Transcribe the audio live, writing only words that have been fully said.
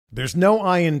There's no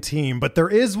I in team, but there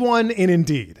is one in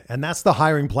Indeed, and that's the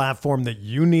hiring platform that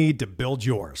you need to build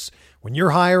yours. When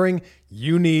you're hiring,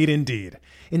 you need Indeed.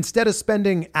 Instead of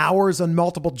spending hours on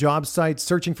multiple job sites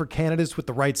searching for candidates with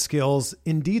the right skills,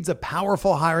 Indeed's a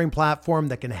powerful hiring platform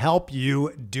that can help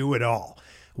you do it all.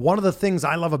 One of the things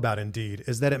I love about Indeed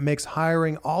is that it makes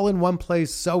hiring all in one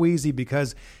place so easy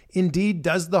because Indeed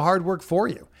does the hard work for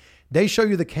you. They show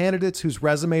you the candidates whose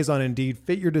resumes on Indeed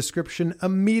fit your description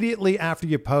immediately after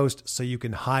you post so you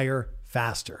can hire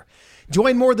faster.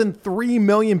 Join more than 3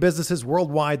 million businesses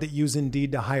worldwide that use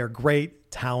Indeed to hire great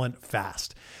talent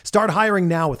fast. Start hiring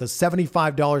now with a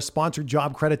 $75 sponsored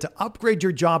job credit to upgrade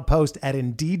your job post at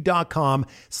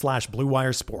Indeed.com/Blue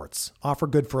Wire Sports. Offer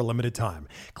good for a limited time.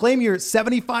 Claim your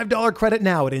 $75 credit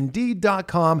now at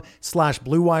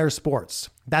Indeed.com/Blue Wire Sports.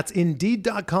 That's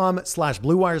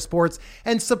Indeed.com/Blue Wire Sports,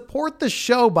 and support the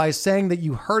show by saying that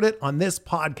you heard it on this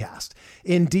podcast.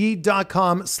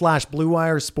 Indeed.com/Blue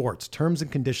Wire Sports. Terms and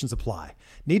conditions apply.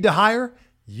 Need to hire?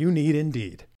 You need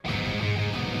Indeed. Trying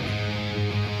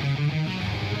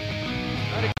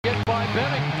to get by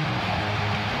Benning.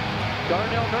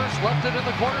 Darnell Nurse left it in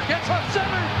the corner, gets up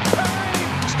center. Perry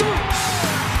scores!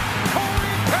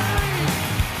 Corey Perry!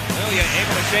 Ilya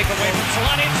able to shake away from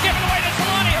Solani. It's given away to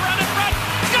Solani around in front.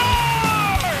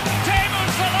 Score! Teemu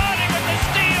Solani with the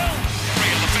steal.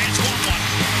 Three of the fans want one.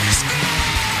 Score!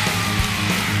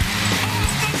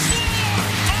 Off the floor!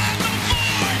 On the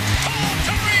board! Paul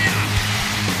Kariya!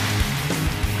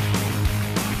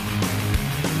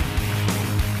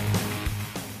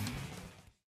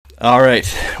 All right,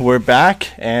 we're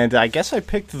back, and I guess I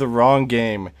picked the wrong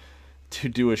game to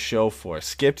do a show for.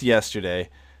 Skipped yesterday.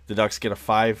 The Ducks get a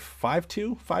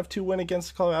 5-2 win against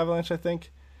the Colorado Avalanche, I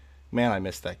think. Man, I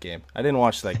missed that game. I didn't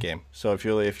watch that game, so if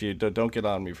you don't get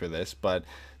on me for this, but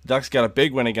the Ducks got a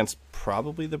big win against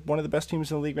probably one of the best teams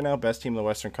in the league right now, best team in the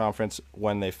Western Conference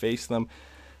when they face them.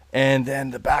 And then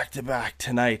the back-to-back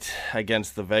tonight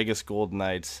against the Vegas Golden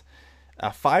Knights. A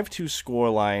 5-2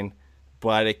 scoreline,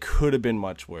 but it could have been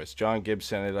much worse. John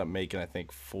Gibson ended up making, I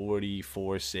think,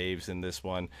 44 saves in this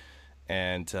one.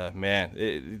 And,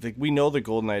 we know the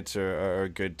Golden Knights are a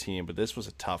good team, but this was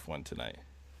a tough one tonight.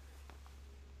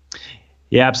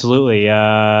 Yeah, absolutely.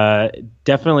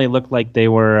 Definitely looked like they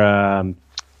were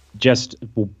just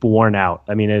worn out.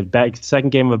 I mean,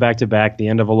 second game of a back-to-back, the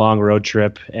end of a long road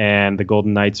trip, and the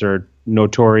Golden Knights are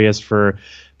notorious for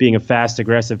being a fast,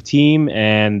 aggressive team,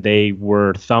 and they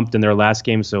were thumped in their last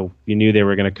game, so you knew they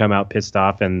were going to come out pissed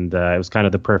off, and it was kind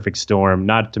of the perfect storm,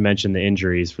 not to mention the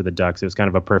injuries for the Ducks. It was kind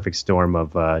of a perfect storm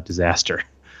of disaster.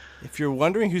 If you're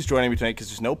wondering who's joining me tonight, because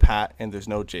there's no Pat and there's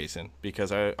no Jason,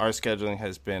 because our scheduling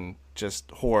has been just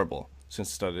horrible since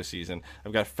the start of the season.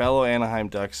 I've got fellow Anaheim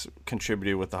Ducks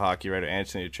contributor with the hockey writer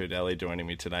Anthony Tridelli joining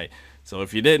me tonight. So I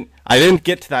didn't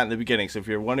get to that in the beginning. So if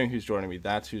you're wondering who's joining me,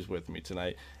 that's who's with me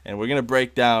tonight. And we're going to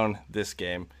break down this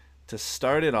game. To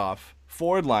start it off,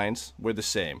 forward lines were the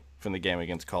same from the game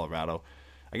against Colorado.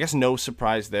 I guess no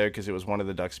surprise there because it was one of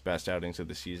the Ducks' best outings of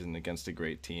the season against a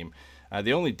great team.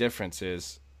 The only difference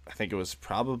is I think it was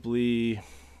probably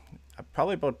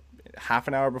about half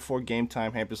an hour before game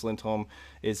time, Hampus Lindholm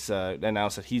is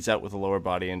announced that he's out with a lower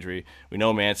body injury. We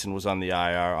know Manson was on the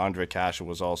IR. Andre Kasha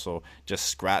was also just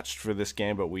scratched for this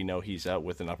game, but we know he's out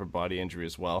with an upper body injury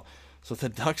as well. So the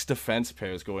Ducks' defense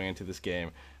pairs going into this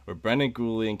game were Brendan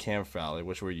Gooley and Cam Fowler,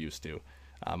 which we're used to.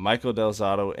 Michael Del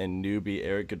Zotto and newbie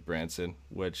Eric Goodbranson,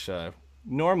 which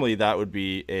normally that would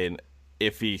be an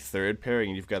iffy third pairing,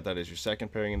 and you've got that as your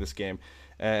second pairing in this game.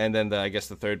 And then I guess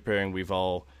the third pairing we've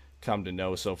all come to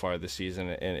know so far this season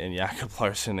in Jakob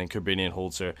Larsson and Korbinian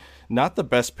Holzer. Not the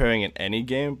best pairing in any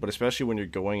game, but especially when you're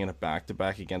going in a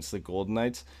back-to-back against the Golden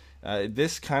Knights,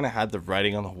 this kind of had the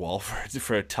writing on the wall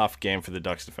for a tough game for the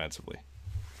Ducks defensively.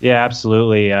 Yeah,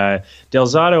 absolutely. Del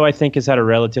Zotto, I think, has had a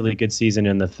relatively good season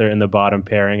in the bottom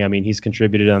pairing. I mean, he's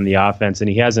contributed on the offense, and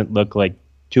he hasn't looked like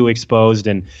too exposed.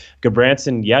 And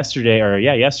Goodbranson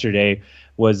yesterday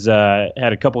was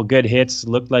had a couple good hits.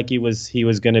 Looked like he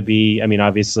was going to be. I mean,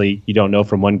 obviously you don't know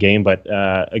from one game, but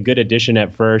a good addition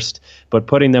at first. But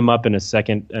putting them up in a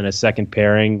second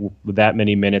pairing with that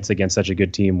many minutes against such a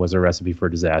good team was a recipe for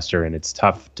disaster. And it's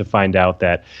tough to find out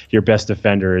that your best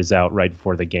defender is out right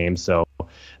before the game. So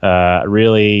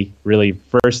really,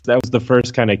 that was the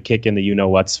first kind of kick in the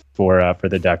you-know-whats for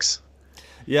the Ducks.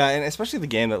 Yeah, and especially the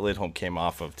game that Lindholm came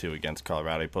off of, too, against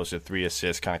Colorado. He posted 3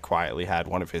 assists, kind of quietly had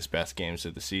one of his best games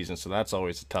of the season, so that's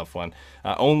always a tough one.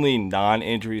 Only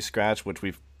non-injury scratch, which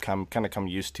we've come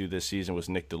used to this season, was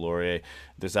Nick Delorier.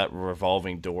 There's that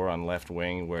revolving door on left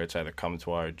wing where it's either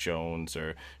Comtois, Jones,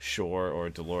 or Shore,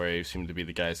 or Delorier seem to be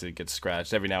the guys that get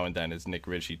scratched. Every now and then it's Nick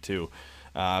Ritchie, too.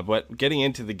 But getting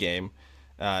into the game,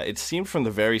 it seemed from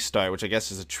the very start, which I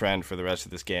guess is a trend for the rest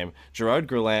of this game, Gerard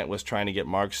Gallant was trying to get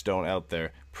Mark Stone out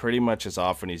there pretty much as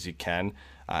often as you can.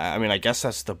 I guess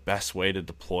that's the best way to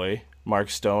deploy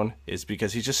Mark Stone, is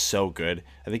because he's just so good.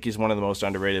 I think he's one of the most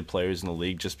underrated players in the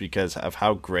league just because of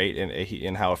how great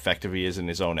and how effective he is in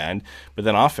his own end. But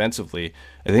then offensively,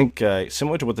 I think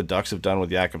similar to what the Ducks have done with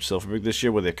Jakob Silfverberg this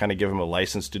year, where they kind of give him a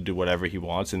license to do whatever he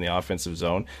wants in the offensive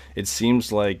zone, it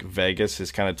seems like Vegas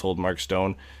has kind of told Mark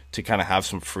Stone to kind of have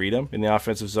some freedom in the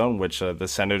offensive zone, which the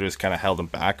Senators kind of held him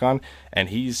back on. And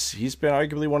he's been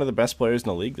arguably one of the best players in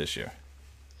the league this year.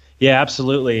 Yeah,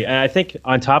 absolutely. And I think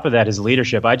on top of that, his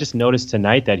leadership. I just noticed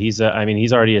tonight that he's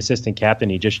already assistant captain.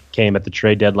 He just came at the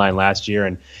trade deadline last year,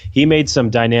 and he made some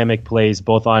dynamic plays,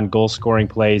 both on goal-scoring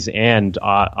plays and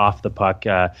off the puck.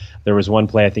 There was one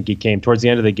play, I think he came towards the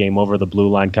end of the game over the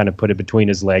blue line, kind of put it between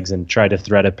his legs and tried to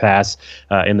thread a pass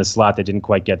in the slot that didn't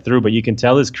quite get through. But you can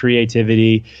tell his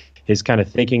creativity, his kind of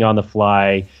thinking on the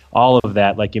fly, all of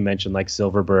that, like you mentioned, like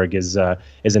Silfverberg, is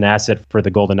an asset for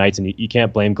the Golden Knights, and you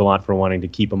can't blame Gallant for wanting to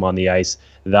keep him on the ice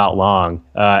that long.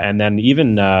 And then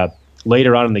even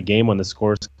later on in the game, when the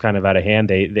score's kind of out of hand,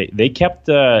 they kept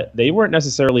they weren't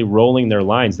necessarily rolling their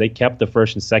lines. They kept the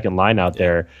first and second line out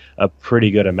there a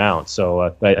pretty good amount.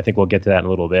 So I think we'll get to that in a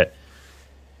little bit.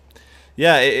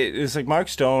 Yeah, it's like Mark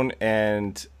Stone,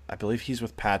 and I believe he's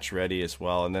with Patch Reddy as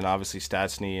well, and then obviously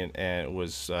Stastny and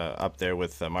was up there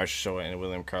with Marcia Show and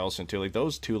William Karlsson too. Like,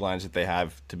 those two lines that they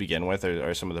have to begin with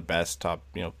are some of the best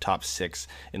top six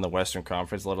in the Western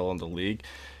Conference, let alone the league.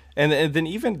 And then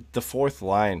even the fourth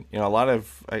line, a lot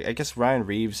of, I guess Ryan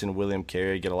Reeves and William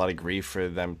Carey get a lot of grief for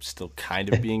them still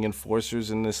kind of being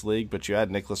enforcers in this league, but you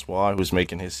had Nicholas Waugh, who's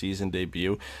making his season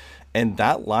debut, and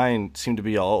that line seemed to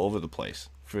be all over the place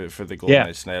for the Golden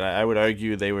Knights tonight. I would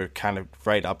argue they were kind of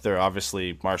right up there.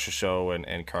 Obviously, Marcia Show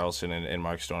and Karlsson and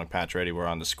Mark Stone and Patch Reddy were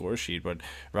on the score sheet, but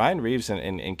Ryan Reeves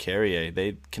and Carrier,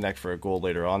 they connect for a goal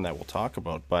later on that we'll talk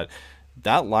about. But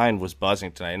that line was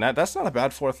buzzing tonight, and that's not a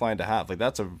bad fourth line to have. Like,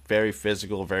 that's a very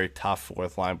physical, very tough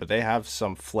fourth line, but they have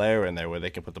some flair in there where they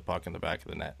can put the puck in the back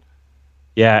of the net.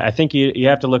 Yeah, I think you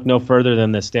have to look no further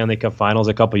than the Stanley Cup Finals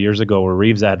a couple years ago, where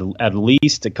Reeves had at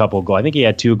least a couple goals. I think he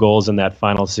had 2 goals in that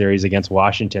final series against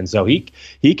Washington. So he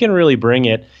can really bring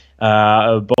it,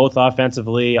 both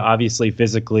offensively, obviously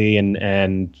physically,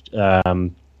 and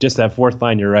just that fourth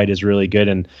line, you're right, is really good.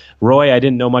 And Roy, I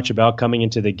didn't know much about coming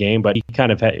into the game, but he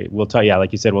kind of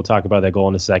like you said, we'll talk about that goal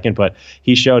in a second, but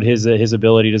he showed his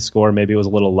ability to score. Maybe it was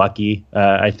a little lucky.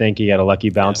 I think he had a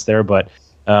lucky bounce there, but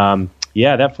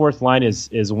yeah, that fourth line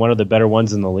is one of the better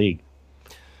ones in the league.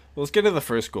 Well, let's get to the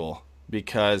first goal,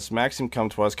 because Maxime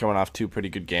Comtois is coming off 2 pretty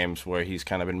good games where he's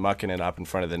kind of been mucking it up in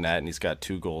front of the net, and he's got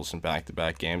 2 goals in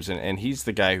back-to-back games, and he's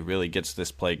the guy who really gets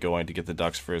this play going to get the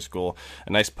Ducks' first goal.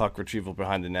 A nice puck retrieval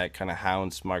behind the net kind of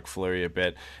hounds Mark Fleury a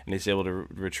bit, and he's able to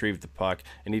retrieve the puck,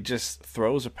 and he just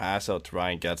throws a pass out to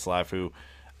Ryan Getzlaf, who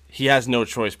he has no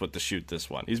choice but to shoot this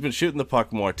one. He's been shooting the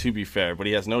puck more, to be fair, but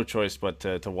he has no choice but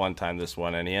to one-time this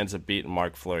one, and he ends up beating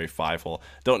Mark Fleury 5-hole.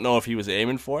 Don't know if he was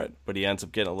aiming for it, but he ends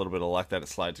up getting a little bit of luck that it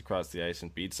slides across the ice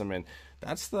and beats him. And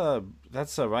that's Ryan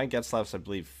Getzlaf's, I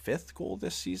believe, 5th goal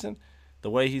this season. The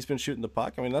way he's been shooting the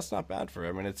puck, that's not bad for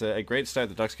him. And it's a great start.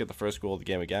 The Ducks get the first goal of the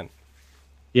game again.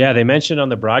 Yeah, they mentioned on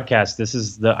the broadcast this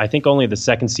is I think only the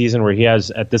second season where he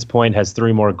has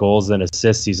 3 more goals than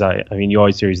assists. You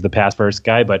always hear he's the pass first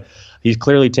guy, but he's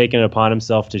clearly taken it upon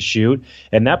himself to shoot.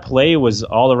 And that play was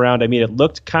all around. It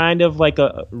looked kind of like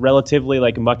relatively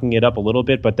like mucking it up a little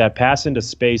bit, but that pass into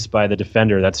space by the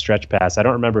defender, that stretch pass, I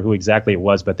don't remember who exactly it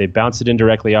was, but they bounced it in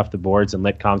directly off the boards and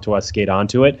let Comtois skate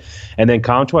onto it. And then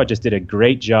Comtois just did a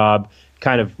great job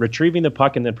kind of retrieving the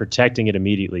puck and then protecting it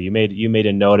immediately. You made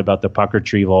a note about the puck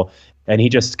retrieval, and he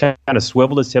just kind of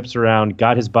swiveled his hips around,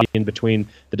 got his body in between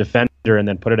the defender, and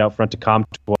then put it out front to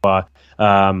Getzlaf,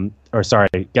 and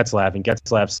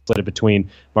Getzlaf slid it between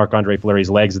Marc-Andre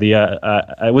Fleury's legs.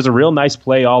 It was a real nice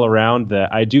play all around.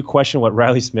 I do question what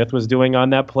Riley Smith was doing on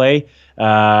that play,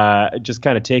 just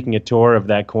kind of taking a tour of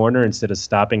that corner instead of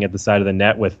stopping at the side of the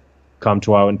net with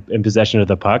Comtois in possession of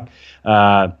the puck.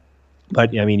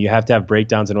 But, you have to have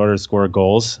breakdowns in order to score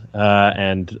goals.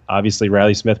 And obviously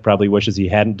Riley Smith probably wishes he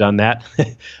hadn't done that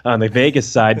on the Vegas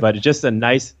side. But just a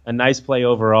nice play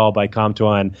overall by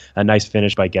Comtois and a nice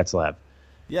finish by Getzlaf.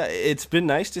 Yeah, it's been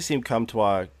nice to see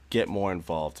Comtois get more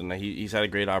involved. And he's had a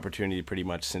great opportunity pretty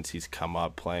much since he's come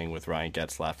up playing with Ryan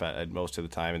Getzlaf at most of the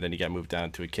time. And then he got moved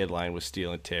down to a kid line with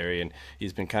Steele and Terry. And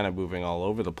he's been kind of moving all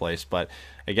over the place. But,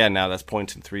 again, now that's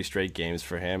points in 3 straight games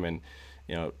for him. And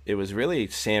it was really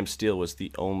Sam Steele was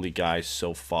the only guy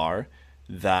so far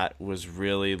that was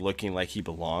really looking like he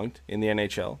belonged in the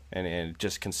NHL and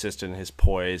just consistent in his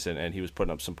poise, and he was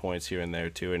putting up some points here and there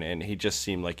too, and he just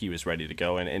seemed like he was ready to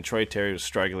go. And Troy Terry was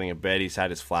struggling a bit. He's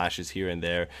had his flashes here and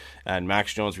there, and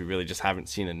Max Jones, we really just haven't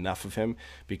seen enough of him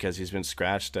because he's been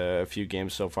scratched a few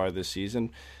games so far this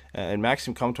season. And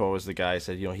Maxim Comtois was the guy who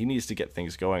said, he needs to get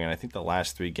things going. And I think the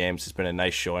last 3 games has been a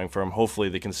nice showing for him. Hopefully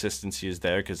the consistency is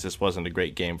there because this wasn't a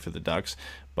great game for the Ducks.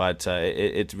 But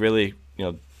it's really,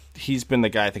 he's been the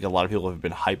guy I think a lot of people have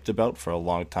been hyped about for a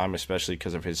long time, especially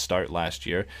because of his start last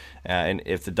year. And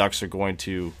if the Ducks are going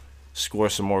to score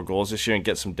some more goals this year and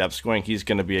get some depth going, he's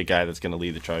going to be a guy that's going to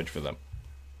lead the charge for them.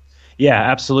 Yeah,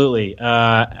 absolutely.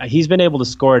 He's been able to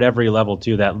score at every level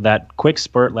too. That quick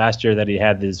spurt last year that he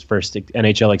had his first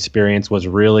NHL experience was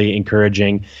really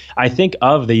encouraging. I think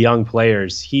of the young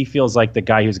players, he feels like the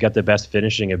guy who's got the best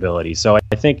finishing ability. So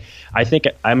I think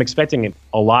I'm expecting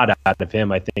a lot out of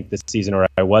him. I think this season, or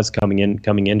I was coming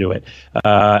into it,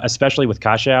 especially with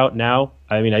Kasha out now.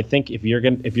 I mean, I think if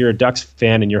you're a Ducks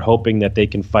fan and you're hoping that they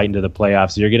can fight into the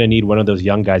playoffs, you're going to need one of those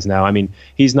young guys now. I mean,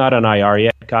 he's not on IR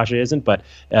yet, Kasha isn't, but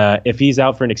if he's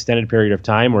out for an extended period of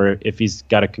time, or if he's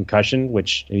got a concussion,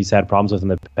 which he's had problems with in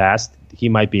the past, he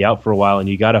might be out for a while. And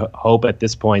you got to hope at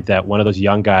this point that one of those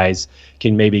young guys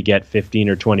can maybe get 15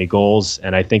 or 20 goals,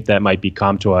 and I think that might be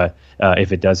Comtois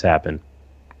if it does happen.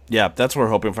 Yeah, that's what we're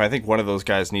hoping for. I think one of those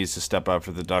guys needs to step up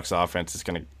for the Ducks offense. Is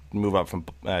going to move up from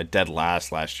dead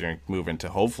last year and move into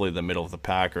hopefully the middle of the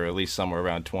pack, or at least somewhere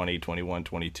around 20, 21,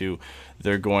 22.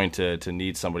 They're going to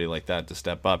need somebody like that to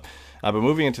step up. But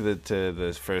moving into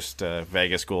the first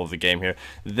Vegas goal of the game here,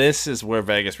 this is where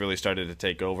Vegas really started to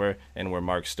take over and where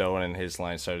Mark Stone and his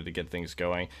line started to get things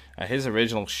going. His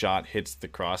original shot hits the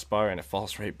crossbar and it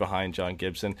falls right behind John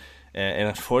Gibson. And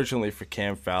unfortunately for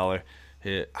Cam Fowler,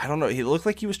 I don't know, he looked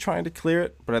like he was trying to clear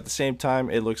it, but at the same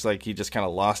time, it looks like he just kind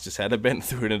of lost his head a bit and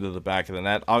threw it into the back of the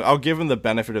net. I'll give him the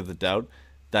benefit of the doubt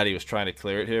that he was trying to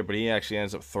clear it here, but he actually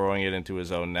ends up throwing it into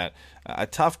his own net. A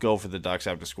tough goal for the Ducks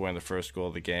after scoring the first goal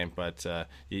of the game, but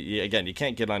again, you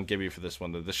can't get on Gibby for this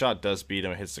one. The shot does beat him,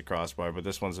 it hits the crossbar, but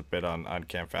this one's a bit on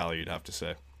Cam Fowler, you'd have to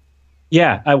say.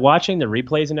 Yeah, watching the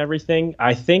replays and everything,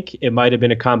 I think it might have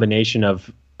been a combination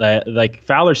of like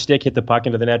Fowler's stick hit the puck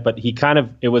into the net, but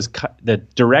the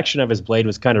direction of his blade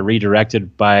was kind of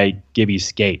redirected by Gibby's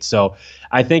skate. So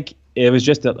I think it was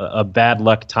just a bad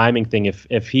luck timing thing.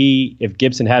 If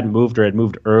Gibson hadn't moved or had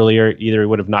moved earlier, either he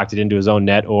would have knocked it into his own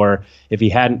net, or if he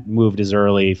hadn't moved as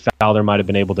early, Fowler might have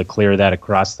been able to clear that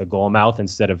across the goal mouth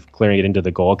instead of clearing it into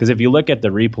the goal. Because if you look at the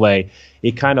replay,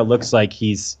 it kind of looks like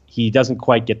he doesn't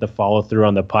quite get the follow through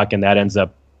on the puck, and that ends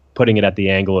up putting it at the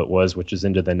angle it was, which is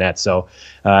into the net. So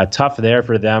tough there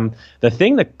for them. The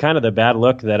thing that kind of the bad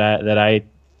look that I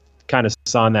kind of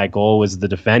saw in that goal was the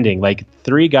defending. Like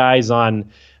 3 guys on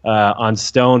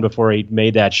Stone before he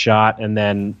made that shot, and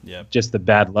then just the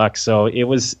bad luck. So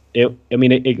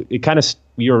it kind of,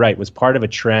 you were right, was part of a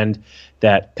trend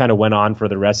that kind of went on for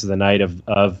the rest of the night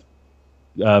of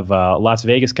Las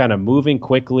Vegas kind of moving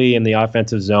quickly in the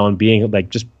offensive zone, being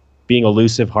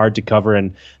elusive, hard to cover,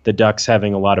 and the Ducks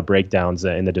having a lot of breakdowns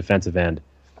in the defensive end.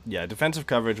 Yeah, defensive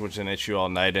coverage was an issue all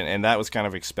night, and that was kind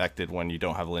of expected when you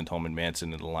don't have Lindholm and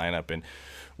Manson in the lineup. And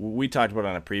we talked about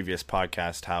on a previous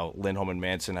podcast how Lindholm and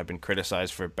Manson have been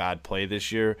criticized for bad play this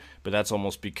year, but that's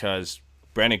almost because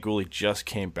Brandon Gooley just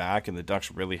came back, and the Ducks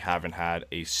really haven't had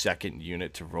a second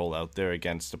unit to roll out there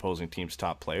against opposing teams'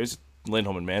 top players.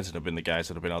 Lindholm and Manson have been the guys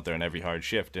that have been out there in every hard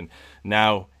shift, and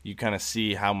now you kind of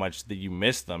see how much that you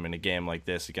miss them in a game like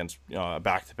this against a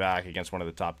back-to-back against one of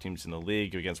the top teams in the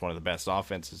league, against one of the best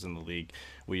offenses in the league,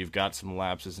 where you've got some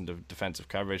lapses in defensive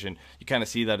coverage, and you kind of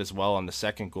see that as well on the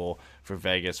second goal for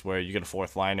Vegas, where you get a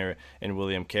fourth liner in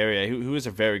William Carrier, who is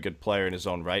a very good player in his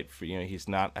own right. He's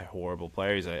not a horrible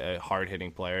player; he's a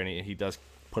hard-hitting player, and he does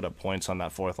put up points on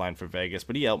that fourth line for Vegas,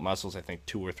 but he outmuscles, I think,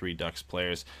 2 or 3 Ducks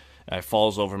players.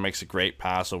 Falls over, makes a great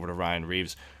pass over to Ryan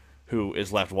Reeves, who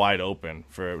is left wide open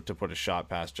to put a shot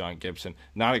past John Gibson.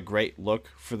 Not a great look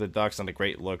for the Ducks, not a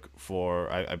great look for,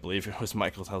 I believe it was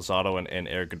Michael Delzato and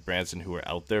Eric Goodbranson who were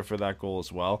out there for that goal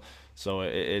as well. So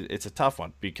it's a tough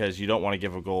one because you don't want to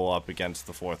give a goal up against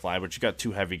the fourth line, but you got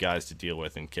 2 heavy guys to deal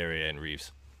with in Carrier and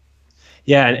Reeves.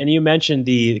 Yeah, and you mentioned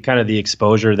the kind of the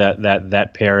exposure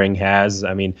that pairing has.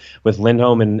 I mean, with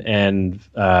Lindholm and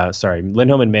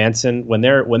Manson, when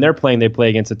they're playing, they play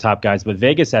against the top guys. But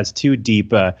Vegas has two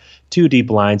deep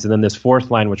lines, and then this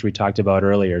fourth line, which we talked about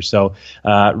earlier. So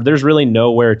there's really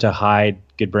nowhere to hide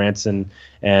Goodbranson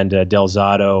and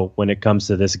Delzato when it comes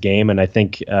to this game, and I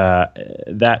think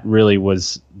that really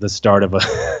was the start of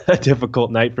a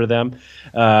difficult night for them.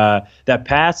 That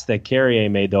pass that Carrier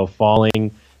made, though,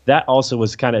 falling that also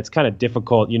was it's kind of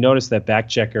difficult. You notice that back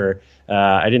checker,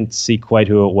 I didn't see quite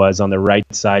who it was on the right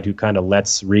side who kind of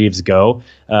lets Reeves go.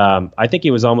 I think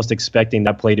he was almost expecting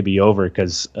that play to be over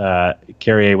because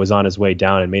Carrier was on his way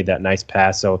down and made that nice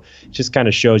pass. So it just kind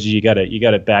of shows you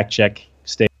gotta back check,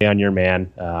 stay on your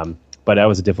man. But that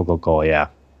was a difficult goal, yeah.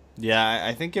 Yeah,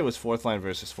 I think it was fourth line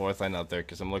versus fourth line out there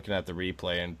because I'm looking at the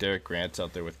replay and Derek Grant's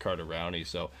out there with Carter Rowney.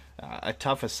 So a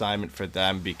tough assignment for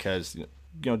them because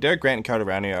Derek Grant and Carter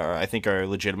Rowney are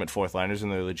legitimate fourth liners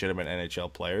and they're legitimate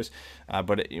NHL players.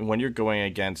 But when you're going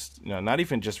against not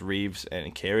even just Reeves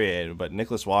and Carrier, but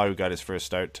Nicholas Waugh, who got his first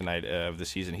start tonight of the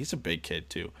season, he's a big kid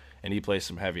too, and he plays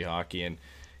some heavy hockey and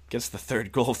gets the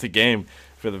third goal of the game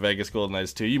for the Vegas Golden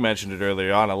Knights too. You mentioned it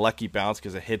earlier on, a lucky bounce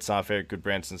because it hits off Eric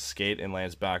Goodbranson's skate and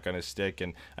lands back on his stick,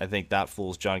 and I think that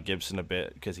fools John Gibson a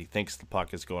bit because he thinks the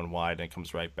puck is going wide and it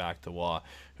comes right back to Waugh,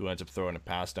 who ends up throwing it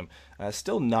past him.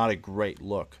 Still not a great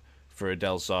look for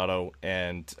Del Zotto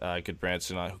and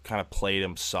Goodbranson, who kind of played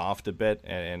him soft a bit,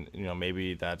 and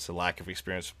maybe that's a lack of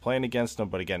experience playing against him.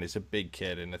 But again, he's a big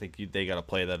kid, and I think they got to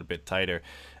play that a bit tighter.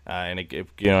 And it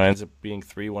ends up being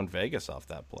 3-1 Vegas off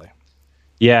that play.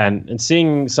 Yeah, and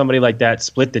seeing somebody like that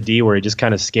split the D where he just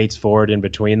kind of skates forward in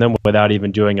between them without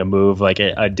even doing a move like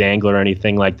a dangle or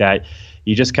anything like that,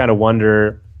 you just kind of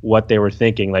wonder what they were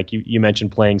thinking. Like you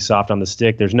mentioned playing soft on the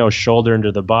stick. There's no shoulder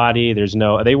into the body.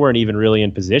 They weren't even really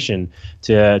in position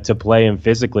to play him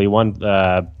physically.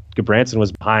 Goodbranson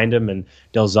was behind him, and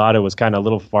Del Zotto was kind of a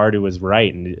little far to his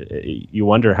right, and you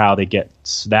wonder how they get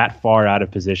that far out of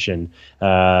position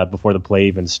before the play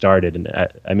even started. And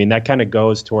I mean, that kind of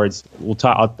goes towards.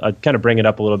 I'll kind of bring it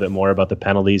up a little bit more about the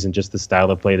penalties and just the style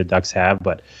of play the Ducks have,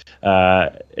 but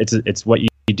it's what you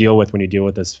deal with when you deal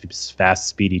with this fast,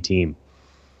 speedy team.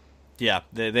 Yeah,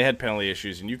 they had penalty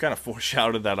issues, and you kind of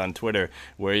foreshadowed that on Twitter,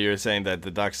 where you were saying that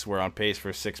the Ducks were on pace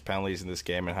for 6 penalties in this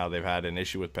game and how they've had an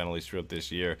issue with penalties throughout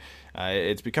this year.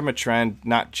 It's become a trend,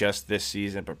 not just this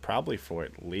season, but probably for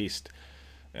at least,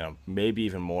 maybe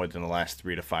even more than the last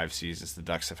 3 to 5 seasons. The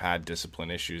Ducks have had discipline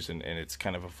issues, and it's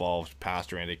kind of evolved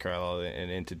past Randy Carlyle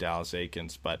and into Dallas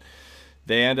Eakins, but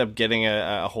they end up getting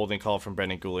a holding call from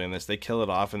Brendan Gooley in this. They kill it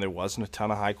off, and there wasn't a ton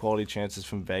of high-quality chances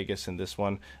from Vegas in this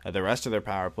one. The rest of their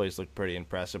power plays looked pretty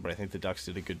impressive, but I think the Ducks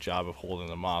did a good job of holding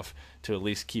them off to at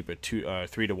least keep it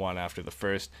 3-1 after the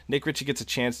first. Nick Ritchie gets a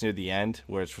chance near the end,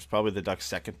 where it was probably the Ducks'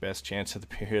 second-best chance of the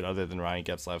period other than Ryan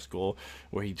Getzlaf's goal,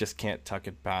 where he just can't tuck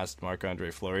it past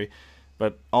Marc-Andre Fleury.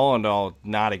 But all in all,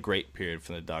 not a great period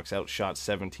for the Ducks. Outshot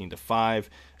 17-5.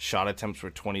 Shot attempts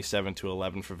were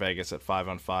 27-11 for Vegas at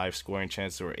 5-on-5. Scoring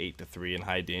chances were 8-3, and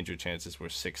high danger chances were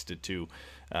 6-2.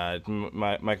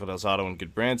 Michael Del Zotto and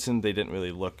Goodbranson, they didn't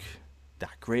really look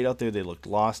that great out there. They looked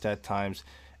lost at times,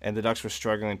 and the Ducks were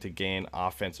struggling to gain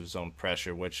offensive zone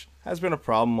pressure, which has been a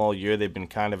problem all year. They've been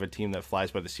kind of a team that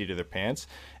flies by the seat of their pants,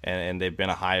 and they've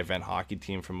been a high-event hockey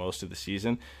team for most of the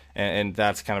season, and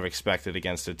that's kind of expected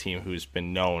against a team who's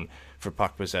been known for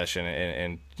puck possession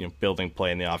and building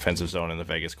play in the offensive zone in the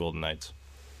Vegas Golden Knights.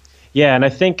 Yeah, and I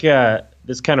think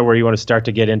this is kind of where you want to start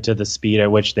to get into the speed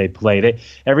at which they play.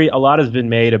 A lot has been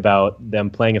made about them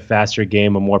playing a faster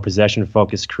game, a more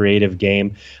possession-focused, creative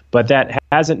game, but that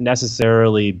hasn't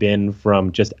necessarily been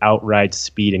from just outright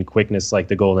speed and quickness like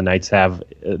the Golden Knights have.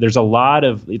 There's a lot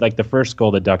of, like the first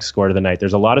goal the Ducks scored of the night,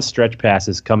 there's a lot of stretch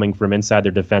passes coming from inside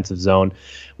their defensive zone,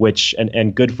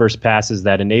 and good first passes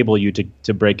that enable you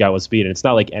to break out with speed. And it's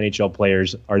not like NHL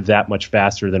players are that much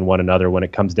faster than one another when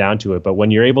it comes down to it, but when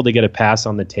you're able to get a pass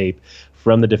on the tape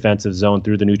from the defensive zone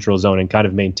through the neutral zone and kind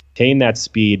of maintain that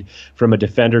speed from a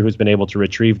defender who's been able to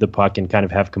retrieve the puck and kind of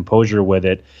have composure with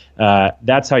it,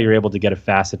 that's how you're able to get a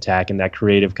fast attack and that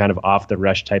creative kind of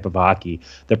off-the-rush type of hockey.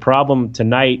 The problem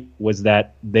tonight was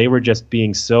that they were just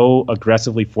being so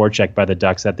aggressively forechecked by the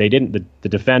Ducks that the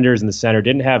defenders and the center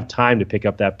didn't have time to pick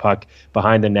up that puck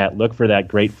behind the net, look for that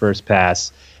great first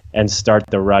pass, and start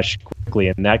the rush quickly.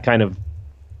 And that kind of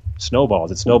snowballs.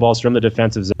 It snowballs from the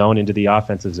defensive zone into the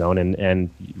offensive zone and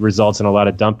results in a lot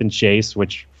of dump and chase,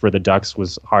 which for the Ducks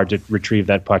was hard to retrieve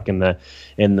that puck in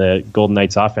the Golden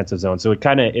Knights offensive zone. So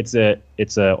it's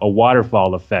a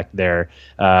waterfall effect there,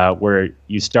 where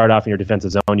you start off in your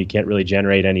defensive zone, you can't really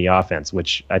generate any offense,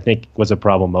 which I think was a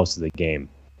problem most of the game.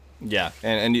 Yeah,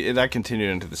 and that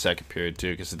continued into the second period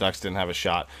too, because the Ducks didn't have a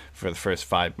shot for the first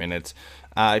 5 minutes.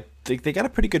 They got a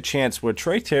pretty good chance where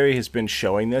Troy Terry has been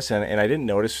showing this, and I didn't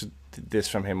notice this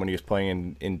from him when he was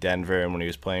playing in Denver and when he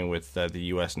was playing with the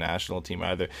U.S. national team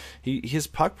either. His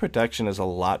puck protection is a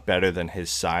lot better than his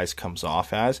size comes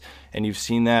off as, and you've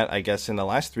seen that, I guess, in the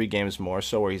last 3 games more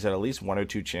so, where he's had at least 1 or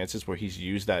 2 chances where he's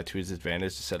used that to his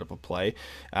advantage to set up a play,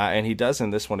 and he does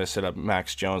in this one to set up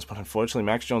Max Jones, but unfortunately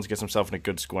Max Jones gets himself in a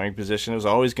good scoring position. It was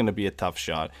always going to be a tough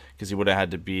shot because he would have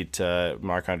had to beat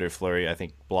Marc-Andre Fleury, I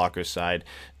think, blocker side,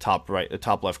 top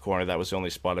left corner. That was the only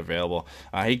spot available.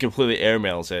 He completely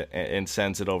airmails it and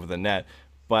sends it over the net.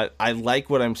 But I like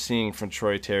what I'm seeing from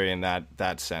Troy Terry in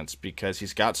that sense, because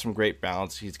he's got some great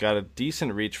balance. He's got a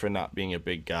decent reach for not being a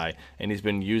big guy, and he's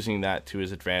been using that to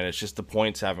his advantage. Just the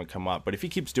points haven't come up. But if he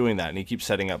keeps doing that and he keeps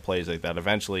setting up plays like that,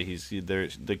 eventually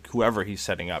whoever he's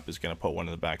setting up is going to put one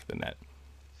in the back of the net.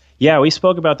 Yeah, we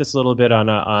spoke about this a little bit on.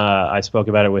 I spoke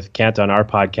about it with Kent on our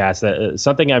podcast.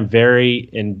 Something I'm very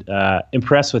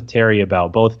impressed with Terry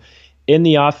about, both in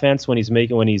the offense when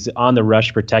he's on the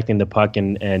rush protecting the puck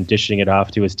and dishing it off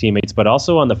to his teammates, but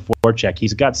also on the forecheck.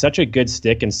 He's got such a good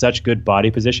stick and such good body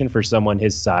position for someone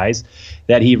his size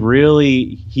that he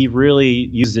really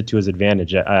uses it to his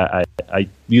advantage. I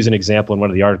use an example in one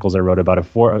of the articles I wrote about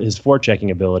his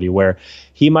forechecking ability, where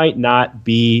he might not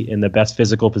be in the best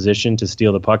physical position to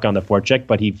steal the puck on the forecheck,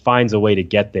 but he finds a way to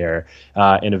get there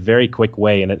in a very quick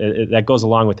way, and that goes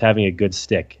along with having a good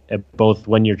stick, both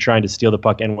when you're trying to steal the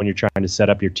puck and when you're trying to set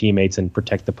up your teammates and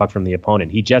protect the puck from the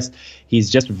opponent. He's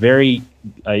very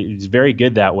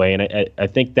good that way, and I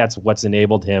think that's what's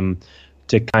enabled him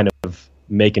to kind of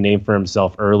make a name for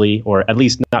himself early, or at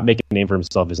least not make a name for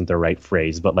himself isn't the right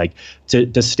phrase, but like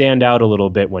to stand out a little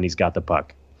bit when he's got the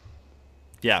puck.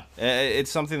 Yeah, it's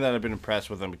something that I've been impressed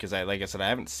with him, because like I said, I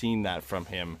haven't seen that from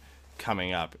him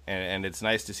coming up, and it's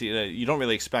nice to see. You don't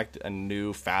really expect a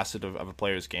new facet of a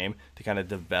player's game to kind of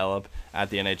develop at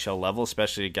the NHL level,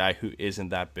 especially a guy who isn't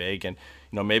that big. And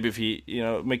maybe if he,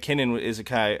 McKinnon is a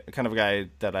kind of a guy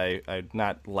that I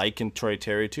not liken Troy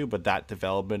Terry to, but that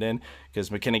development in, because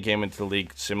McKinnon came into the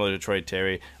league similar to Troy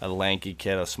Terry, a lanky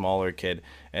kid, a smaller kid,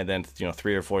 and then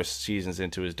 3 or 4 seasons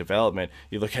into his development,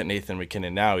 you look at Nathan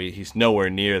McKinnon now, he's nowhere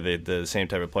near the same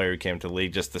type of player who came to the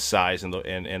league, just the size and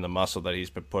the muscle that he's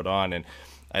been put on. And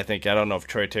I don't know if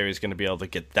Troy Terry is going to be able to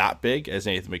get that big as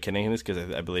Nathan McKinnon is,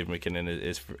 because I believe McKinnon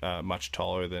is much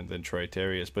taller than Troy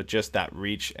Terry is. But just that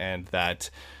reach and that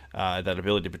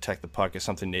ability to protect the puck is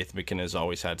something Nathan McKinnon has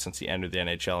always had since he entered the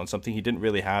NHL, and something he didn't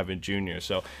really have in junior.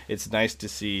 So it's nice to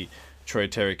see Troy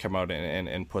Terry come out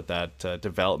and put that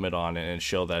development on and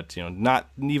show that, not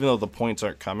even though the points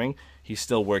aren't coming, he's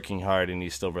still working hard and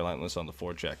he's still relentless on the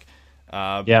forecheck.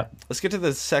 Let's get to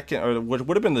the second, or what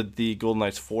would have been the Golden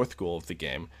Knights' 4th goal of the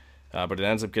game, but it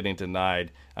ends up getting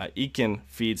denied. Eakin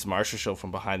feeds Marchessault from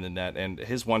behind the net, and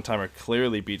his one-timer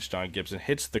clearly beats John Gibson,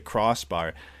 hits the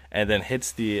crossbar, and then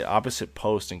hits the opposite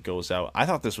post and goes out. I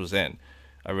thought this was in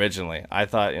originally. I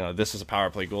thought, this is a power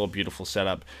play goal, beautiful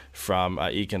setup from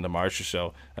Eakin to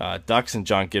Marchessault. Ducks and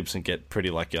John Gibson get pretty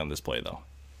lucky on this play, though.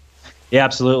 Yeah,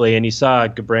 absolutely. And you saw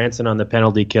Gabranson on the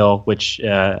penalty kill, which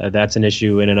that's an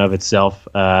issue in and of itself,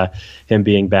 him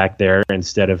being back there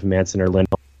instead of Manson or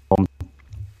Lindholm.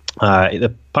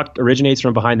 The puck originates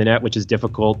from behind the net, which is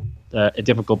a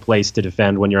difficult place to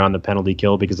defend when you're on the penalty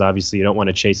kill, because obviously you don't want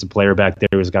to chase a player back there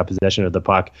who's got possession of the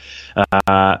puck.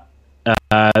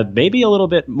 Maybe a little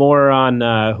bit more on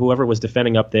whoever was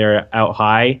defending up there out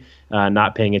high,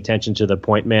 not paying attention to the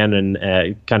point man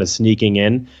and kind of sneaking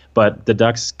in. But the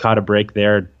Ducks caught a break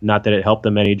there. Not that it helped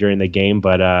them any during the game,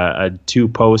 but a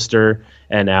 2-poster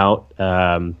and out.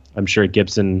 I'm sure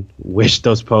Gibson wished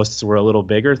those posts were a little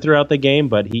bigger throughout the game,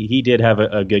 but he did have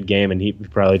a good game, and he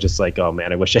probably just like, oh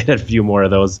man, I wish I had a few more of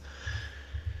those.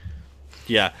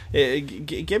 Yeah,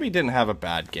 Gibby didn't have a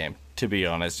bad game, to be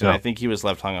honest. And No. I think he was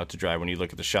left hung out to dry when you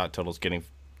look at the shot totals. Getting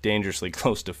dangerously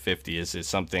close to 50 is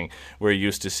something we're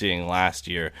used to seeing last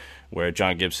year, where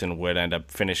John Gibson would end up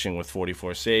finishing with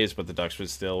 44 saves, but the Ducks would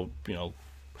still,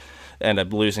 end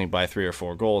up losing by 3 or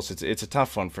 4 goals. It's a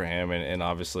tough one for him, and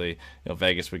obviously,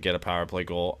 Vegas would get a power play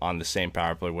goal on the same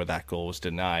power play where that goal was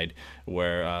denied,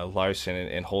 where Larson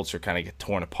and Holzer kind of get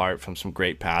torn apart from some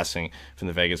great passing from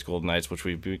the Vegas Golden Knights, which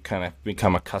we've kind of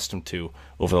become accustomed to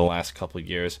over the last couple of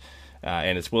years.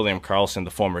 And it's William Karlsson,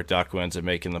 the former Duck, who ends up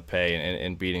making the pay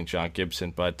and beating John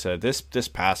Gibson. But this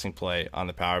passing play on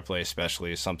the power play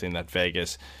especially is something that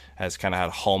Vegas has kind of had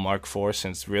a hallmark for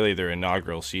since really their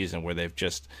inaugural season, where they've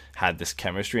just had this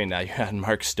chemistry. And now you add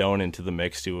Mark Stone into the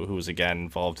mix, who was again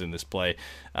involved in this play.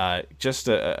 Just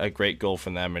a great goal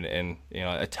from them, and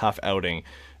a tough outing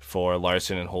for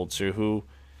Larson and Holzer, who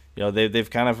they've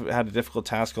kind of had a difficult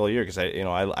task all year because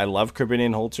I love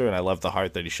Corbinian Holzer and I love the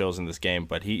heart that he shows in this game,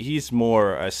 but he's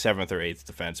more a 7th or 8th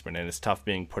defenseman, and it's tough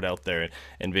being put out there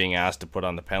and being asked to put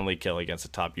on the penalty kill against a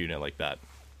top unit like that.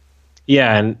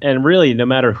 Yeah, and really, no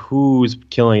matter who's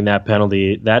killing that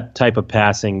penalty, that type of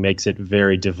passing makes it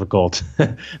very difficult.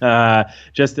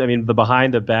 The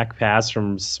behind the back pass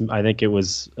from, I think it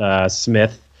was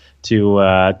Smith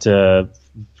to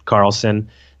Carlson.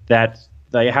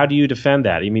 How do you defend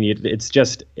that? I mean,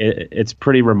 it's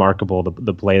pretty remarkable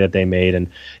the play that they made, and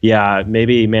yeah,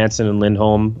 maybe Manson and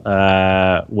Lindholm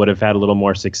would have had a little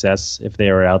more success if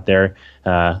they were out there.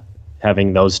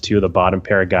 Having those two, the bottom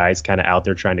pair of guys, kind of out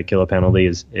there trying to kill a penalty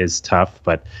is tough.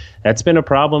 But that's been a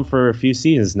problem for a few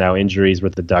seasons now, injuries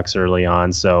with the Ducks early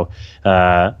on. So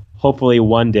hopefully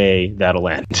one day that'll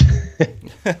end.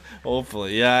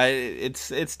 Hopefully. Yeah,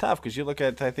 it's tough because you look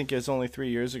at, I think it was only 3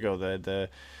 years ago that the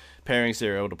pairings they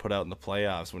were able to put out in the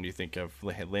playoffs when you think of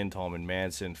Lindholm and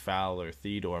Manson, Fowler,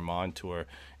 Theodore, Montour,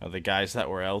 the guys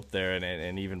that were out there,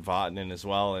 and even Vatanen as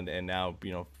well, and now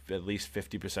at least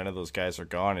 50% of those guys are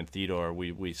gone. And Theodore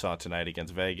we saw tonight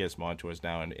against Vegas. Montour is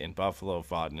now in Buffalo.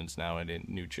 Vatanen's now in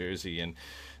New Jersey, and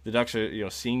the Ducks are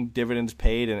seeing dividends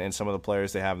paid, and some of the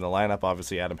players they have in the lineup.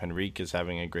 Obviously, Adam Henrique is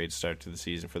having a great start to the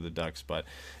season for the Ducks, but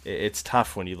it's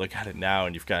tough when you look at it now,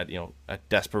 and you've got a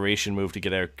desperation move to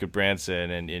get Eric Goodbranson,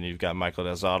 and you've got Michael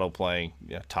Del Zotto playing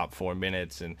top 4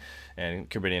 minutes, and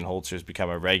Corbinian Holzer has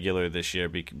become a regular this year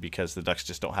because the Ducks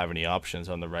just don't have any options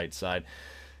on the right side.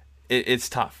 It's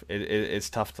tough. It's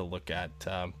tough to look at.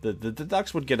 The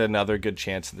Ducks would get another good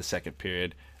chance in the second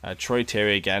period. Troy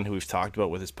Terry, again, who we've talked about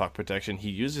with his puck protection,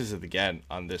 he uses it again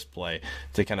on this play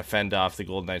to kind of fend off the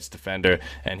Golden Knights defender,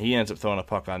 and he ends up throwing a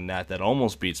puck on net that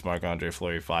almost beats Marc-Andre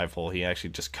Fleury 5-hole. He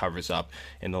actually just covers up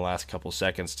in the last couple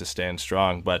seconds to stand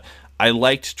strong. But I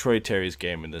liked Troy Terry's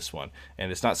game in this one,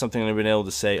 and it's not something I've been able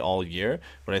to say all year,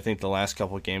 but I think the last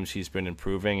couple of games he's been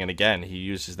improving, and again, he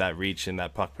uses that reach and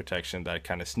that puck protection that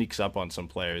kind of sneaks up on some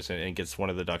players and gets one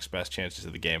of the Ducks' best chances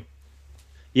of the game.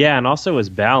 Yeah, and also his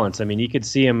balance. I mean, you could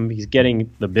see him; he's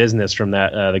getting the business from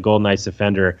that the Golden Knights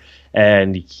defender,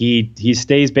 and he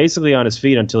stays basically on his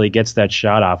feet until he gets that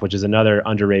shot off, which is another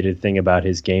underrated thing about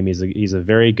his game. He's a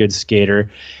very good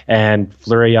skater, and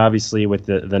Fleury obviously with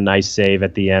the nice save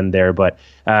at the end there. But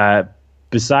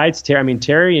besides Terry,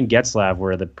 Terry and Getzlaf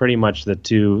were pretty much the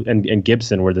two, and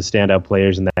Gibson were the standout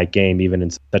players in that game, even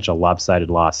in such a lopsided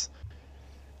loss.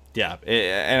 Yeah,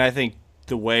 and I think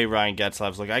the way Ryan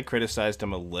Getzlaf's I criticized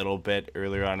him a little bit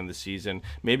earlier on in the season,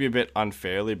 maybe a bit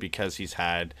unfairly because he's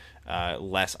had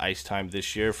less ice time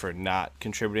this year for not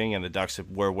contributing, and the Ducks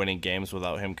were winning games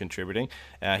without him contributing.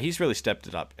 He's really stepped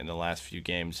it up in the last few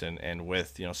games, and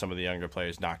with some of the younger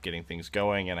players not getting things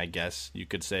going, and I guess you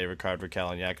could say Rickard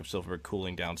Rakell and Jakob Silfverberg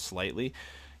cooling down slightly,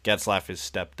 Getzlaf has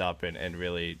stepped up and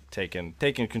really taken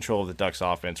control of the Ducks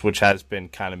offense, which has been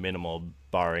kind of minimal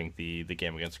barring the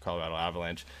game against the Colorado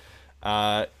Avalanche.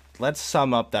 Let's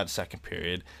sum up that second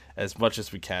period as much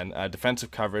as we can.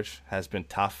 Defensive coverage has been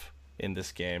tough in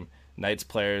this game. Knights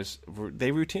players, I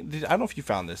don't know if you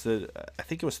found this. I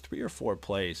think it was 3 or 4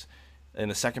 plays in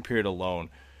the second period alone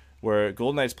where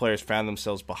Golden Knights players found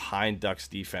themselves behind Ducks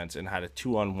defense and had a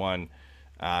 2-on-1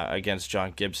 against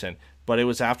John Gibson. But it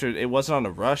wasn't on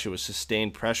a rush. It was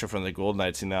sustained pressure from the Golden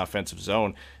Knights in the offensive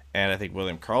zone. And I think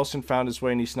William Karlsson found his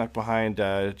way and he snuck behind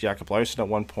Jakob Larsson at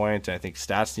one point. And I think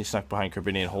Stastny snuck behind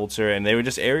Corbinian Holzer. And they were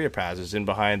just area passes in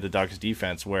behind the Ducks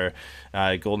defense where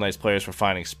Golden Knights players were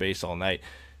finding space all night.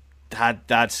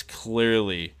 That's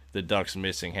clearly the Ducks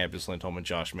missing Hampus Lindholm and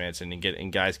Josh Manson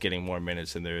and guys getting more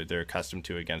minutes than they're accustomed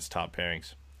to against top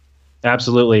pairings.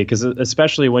 Absolutely, because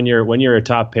especially when you're a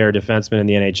top pair defenseman in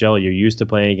the NHL, you're used to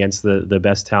playing against the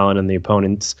best talent in the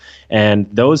opponents, and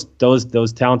those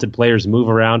talented players move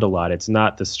around a lot. It's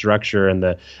not the structure and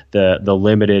the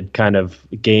limited kind of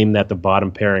game that the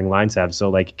bottom pairing lines have. So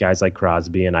like guys like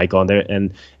Crosby and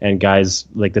Eichel and guys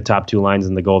like the top 2 lines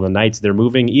in the Golden Knights, they're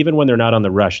moving even when they're not on the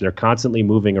rush. They're constantly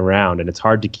moving around, and it's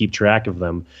hard to keep track of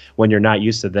them when you're not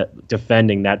used to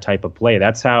defending that type of play.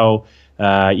 That's how.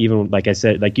 Even like you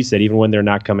said, even when they're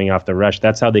not coming off the rush,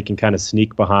 that's how they can kind of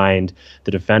sneak behind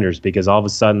the defenders because all of a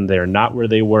sudden they're not where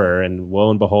they were, and lo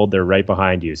and behold, they're right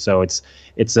behind you. So it's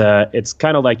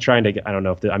kind of like trying to, I don't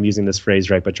know if I'm using this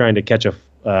phrase right, but trying to catch a.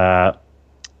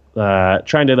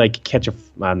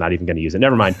 I'm not even going to use it.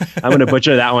 Never mind. I'm going to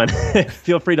butcher that one.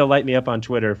 Feel free to light me up on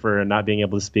Twitter for not being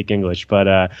able to speak English.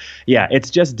 But yeah, it's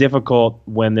just difficult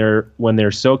when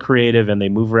they're so creative and they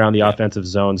move around the offensive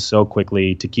zone so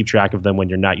quickly to keep track of them when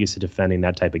you're not used to defending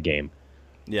that type of game.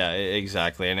 Yeah,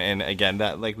 exactly. And again,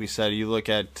 that, like we said, you look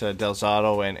at Del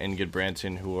Zotto and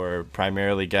Goodbranson, who are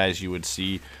primarily guys you would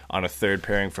see on a third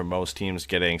pairing for most teams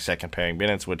getting second pairing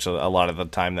minutes, which a lot of the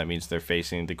time that means they're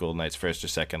facing the Golden Knights' first or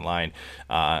second line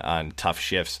on tough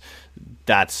shifts.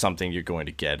 That's something you're going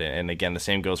to get. And again, the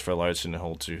same goes for Larson and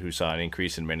Holtz, who saw an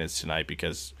increase in minutes tonight,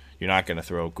 because you're not going to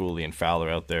throw Gooley and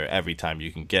Fowler out there every time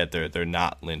you can get. They're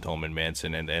not Lindholm and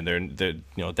Manson, and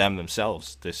they're them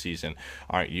themselves this season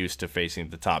aren't used to facing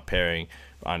the top pairing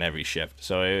on every shift.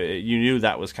 So you knew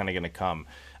that was kind of going to come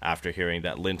after hearing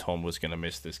that Lindholm was going to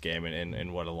miss this game,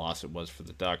 and what a loss it was for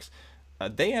the Ducks.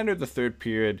 They entered the third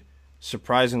period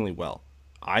surprisingly well.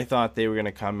 I thought they were going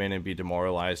to come in and be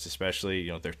demoralized, especially,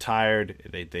 they're tired.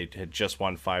 They had just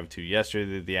won 5-2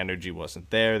 yesterday. The energy wasn't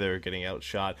there. They were getting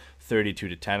outshot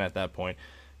 32-10 at that point.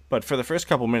 But for the first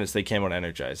couple minutes, they came out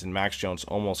energized, and Max Jones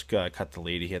almost cut the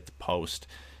lead. He hit the post.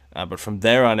 But from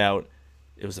there on out,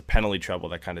 it was a penalty trouble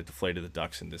that kind of deflated the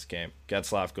Ducks in this game.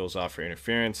 Getzlaf goes off for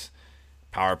interference.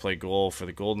 Power play goal for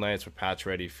the Golden Knights, where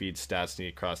Pacioretty feeds Stastny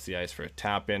across the ice for a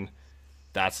tap-in.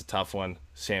 That's a tough one.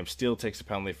 Sam Steele takes a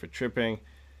penalty for tripping,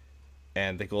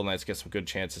 and the Golden Knights get some good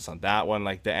chances on that one.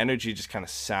 Like, the energy just kind of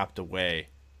sapped away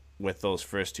with those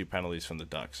first two penalties from the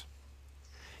Ducks.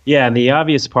 Yeah, and the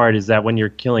obvious part is that when you're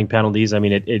killing penalties, I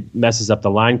mean, it messes up the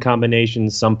line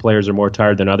combinations. Some players are more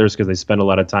tired than others because they spend a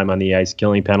lot of time on the ice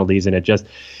killing penalties, and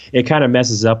it kind of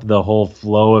messes up the whole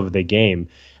flow of the game,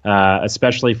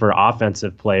 especially for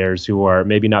offensive players who are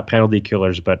maybe not penalty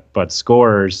killers but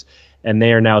scorers. And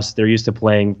they're used to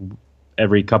playing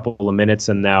every couple of minutes,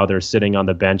 and now they're sitting on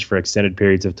the bench for extended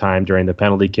periods of time during the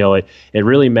penalty kill. It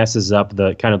really messes up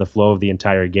the kind of the flow of the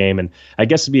entire game, and I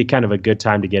guess it'd be kind of a good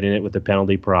time to get in it with the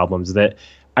penalty problems. That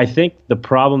I think the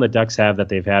problem the Ducks have that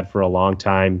they've had for a long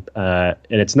time, and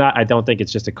it's not. I don't think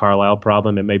it's just a Carlisle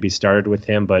problem. It maybe started with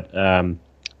him, but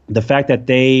the fact that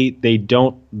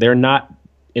they're not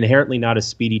inherently not a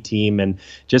speedy team, and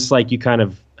just like you kind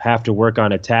of have to work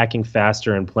on attacking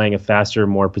faster and playing a faster,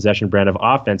 more possession brand of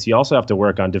offense, you also have to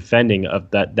work on defending of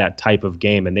that type of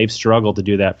game, and they've struggled to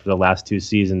do that for the last two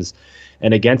seasons.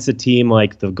 And against a team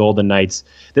like the Golden Knights,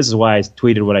 this is why I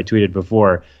tweeted what I tweeted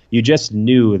before. You just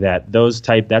knew that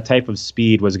that type of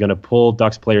speed was going to pull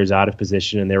Ducks players out of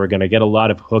position, and they were going to get a lot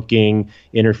of hooking,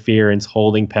 interference,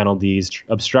 holding penalties,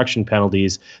 obstruction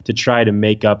penalties to try to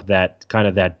make up that kind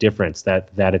of that difference,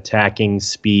 that attacking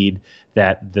speed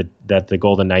that the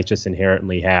Golden Knights just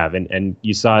inherently have. And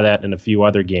you saw that in a few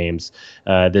other games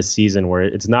this season where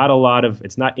it's not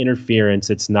interference,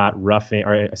 it's not roughing,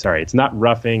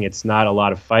 it's not a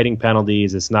lot of fighting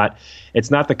penalties, it's not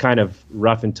the kind of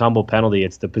rough and tumble penalty,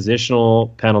 it's the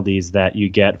positional penalties that you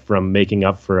get from making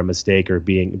up for a mistake or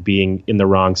being in the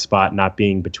wrong spot, not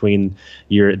being between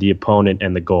the opponent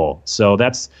and the goal. So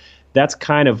that's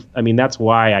kind of, I mean, that's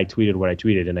why I tweeted what I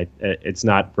tweeted, and it's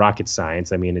not rocket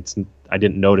science. I mean, I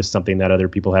didn't notice something that other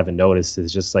people haven't noticed.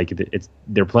 It's just like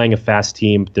they're playing a fast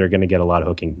team. They're going to get a lot of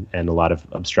hooking and a lot of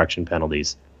obstruction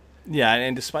penalties. Yeah,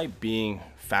 and despite being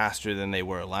faster than they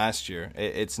were last year,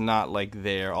 it's not like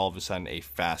they're all of a sudden a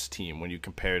fast team when you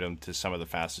compare them to some of the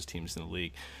fastest teams in the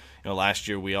league. Last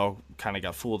year we all kind of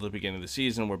got fooled at the beginning of the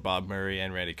season where Bob Murray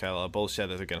and Randy Carlisle both said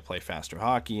that they're going to play faster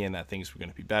hockey and that things were going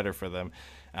to be better for them.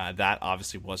 That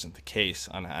obviously wasn't the case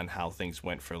on how things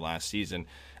went for last season.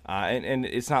 And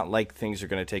it's not like things are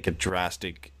going to take a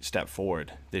drastic step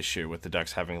forward this year with the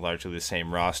Ducks having largely the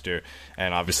same roster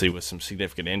and obviously with some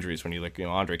significant injuries. When you look,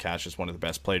 Andre Cash is one of the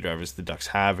best play drivers the Ducks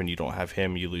have, and you don't have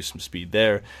him, you lose some speed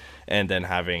there. And then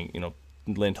having,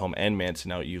 Lindholm and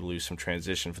Manson out, you lose some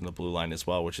transition from the blue line as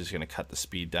well, which is going to cut the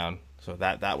speed down. So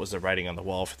that was the writing on the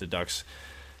wall for the Ducks,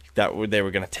 that they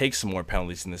were going to take some more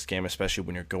penalties in this game, especially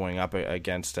when you're going up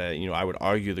against, I would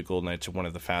argue the Golden Knights are one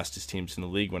of the fastest teams in the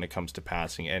league when it comes to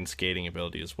passing and skating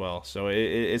ability as well. So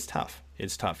it's tough.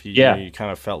 It's tough. You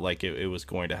kind of felt like it was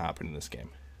going to happen in this game.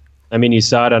 I mean, you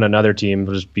saw it on another team.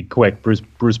 I'll just be quick. Bruce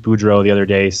Boudreau the other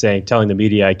day telling the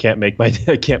media, I can't make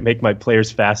my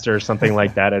players faster or something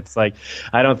like that. It's like,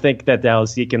 I don't think that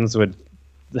Dallas Eakins would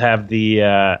have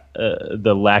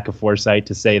the lack of foresight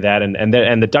to say that. And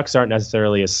the Ducks aren't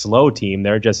necessarily a slow team.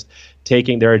 They're just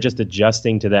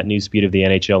adjusting to that new speed of the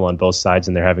NHL on both sides,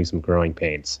 and they're having some growing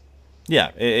pains. Yeah,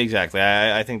 exactly.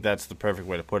 I think that's the perfect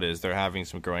way to put it, is they're having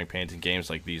some growing pains, and games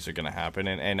like these are going to happen.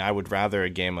 And I would rather a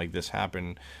game like this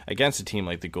happen against a team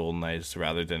like the Golden Knights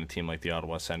rather than a team like the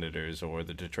Ottawa Senators or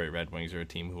the Detroit Red Wings, or a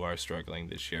team who are struggling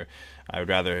this year. I would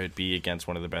rather it be against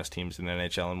one of the best teams in the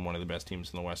NHL and one of the best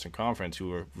teams in the Western Conference,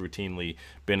 who have routinely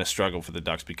been a struggle for the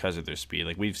Ducks because of their speed.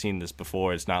 Like, we've seen this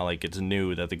before. It's not like it's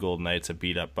new that the Golden Knights have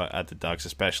beat up at the Ducks,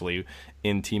 especially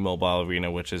in T-Mobile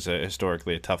Arena, which is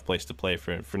historically a tough place to play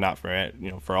for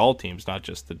all teams, not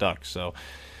just the Ducks. So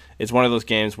it's one of those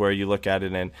games where you look at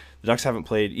it, and the Ducks haven't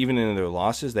played, even in their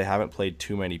losses, they haven't played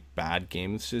too many bad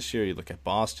games this year. You look at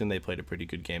Boston, they played a pretty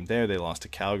good game there. They lost to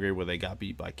Calgary, where they got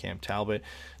beat by Cam Talbot.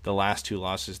 The last two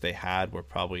losses they had were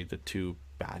probably the two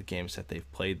bad games that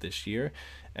they've played this year.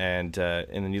 And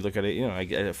then you look at it,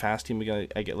 a fast team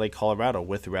like Colorado.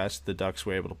 With rest, the Ducks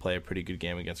were able to play a pretty good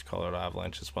game against Colorado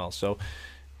Avalanche as well. So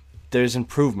there's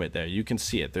improvement there. You can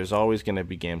see it. There's always going to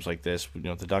be games like this.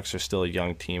 The Ducks are still a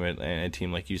young team, and a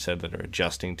team, like you said, that are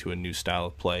adjusting to a new style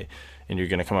of play. And you're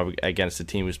going to come up against a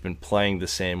team who's been playing the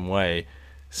same way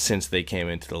since they came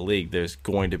into the league. There's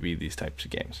going to be these types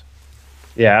of games.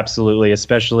 Yeah, absolutely.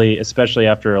 Especially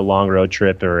after a long road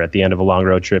trip, or at the end of a long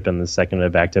road trip in the second of a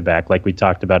back-to-back, like we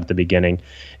talked about at the beginning.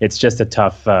 It's just a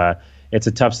tough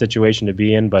situation to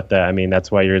be in. But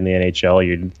that's why you're in the NHL.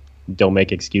 You don't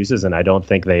make excuses, and I don't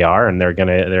think they are. And they're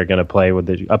gonna play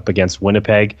up against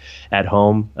Winnipeg at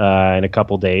home in a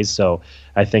couple days. So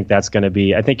I think that's going to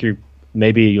be. I think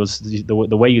you'll see the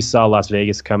way you saw Las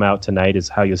Vegas come out tonight is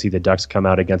how you'll see the Ducks come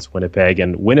out against Winnipeg.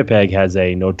 And Winnipeg has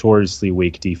a notoriously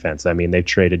weak defense. I mean, they've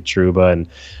traded Trouba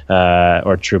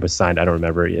or Trouba signed. I don't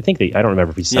remember. I don't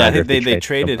remember if he signed. Yeah, they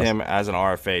traded him as an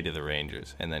RFA to the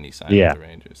Rangers, and then he signed with the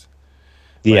Rangers.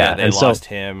 But they lost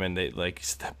him, and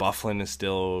Bufflin is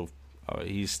still.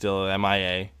 He's still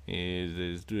MIA.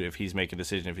 If he's making a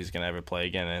decision if he's going to ever play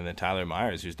again. And then Tyler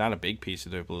Myers, who's not a big piece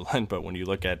of their blue line, but when you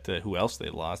look at who else they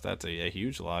lost, that's a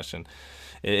huge loss. And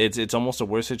it's almost a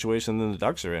worse situation than the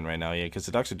Ducks are in right now, because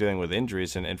the Ducks are dealing with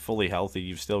injuries, and fully healthy,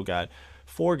 you've still got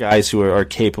four guys who are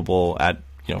capable at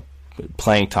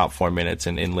playing top 4 minutes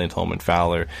in Lindholm and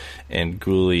Fowler and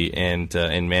Gooley and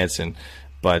Manson.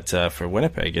 But for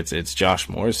Winnipeg, it's Josh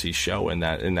Morrissey's show, and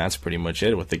that's pretty much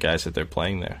it with the guys that they're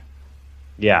playing there.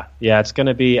 Yeah, it's going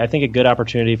to be, I think, a good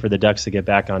opportunity for the Ducks to get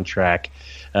back on track,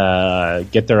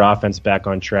 get their offense back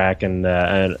on track, and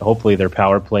hopefully their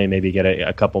power play, maybe get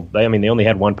a couple. I mean, they only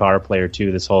had one power play or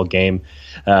two this whole game,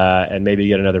 and maybe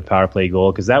get another power play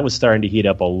goal, because that was starting to heat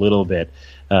up a little bit.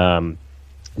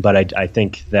 But I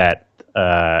think that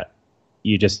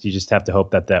you just have to hope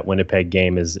that Winnipeg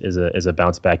game is a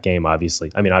bounce back game.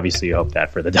 Obviously, you hope that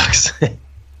for the Ducks.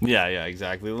 Yeah,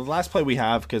 exactly. The last play we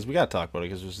have, because we got to talk about it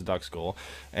because it was the Ducks' goal,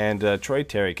 and Troy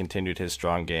Terry continued his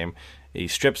strong game. He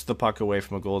strips the puck away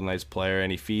from a Golden Knights player,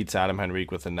 and he feeds Adam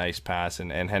Henrique with a nice pass, and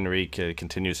Henrique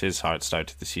continues his hot start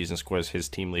to the season, scores his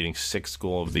team-leading 6th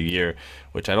goal of the year,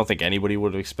 which I don't think anybody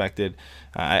would have expected.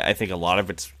 I think a lot of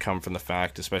it's come from the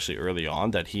fact, especially early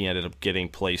on, that he ended up getting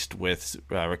placed with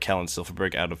Raquel and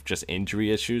Silfverberg out of just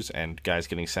injury issues and guys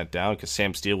getting sent down, because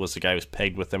Sam Steele was the guy who was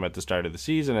pegged with them at the start of the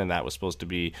season, and that was supposed to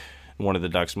be one of the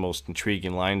Ducks' most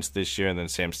intriguing lines this year. And then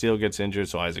Sam Steele gets injured,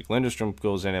 so Isaac Lindstrom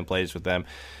goes in and plays with them,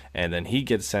 and then he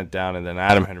gets sent down, and then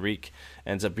Adam Henrique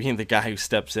ends up being the guy who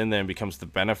steps in there and becomes the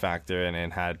benefactor,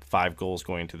 and had 5 goals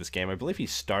going into this game. I believe he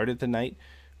started the night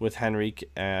with Henrique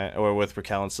or with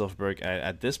Raquel and Silfverberg.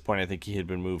 At this point, I think he had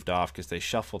been moved off because they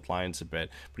shuffled lines a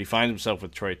bit, but he finds himself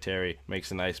with Troy Terry,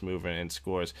 makes a nice move, and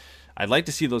scores. I'd like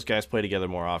to see those guys play together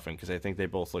more often, because I think they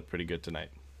both look pretty good tonight.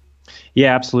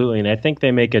 Yeah, absolutely, and I think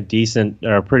they make a decent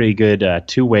or pretty good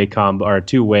two-way combo, or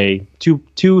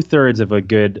two-thirds of a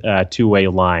good two-way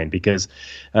line, because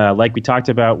like we talked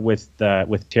about with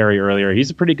Terry earlier,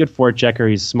 he's a pretty good forechecker.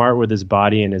 He's smart with his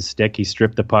body and his stick. He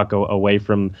stripped the puck away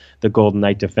from the Golden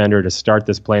Knight defender to start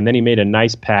this play, and then he made a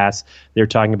nice pass. They're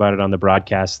talking about it on the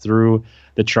broadcast, through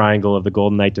the triangle of the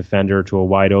Golden Knight defender to a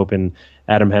wide-open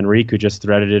Adam Henrique, who just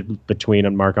threaded it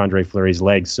between Marc-Andre Fleury's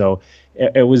legs. So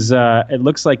it was. It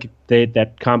looks like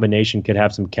that combination could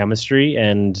have some chemistry,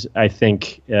 and I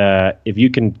think if you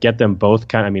can get them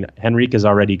both Henrique is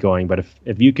already going, but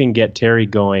if you can get Terry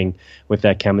going with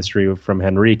that chemistry from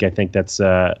Henrique, I think that's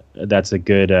a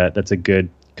good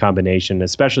combination,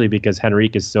 especially because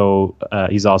Henrique is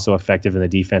he's also effective in the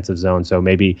defensive zone. So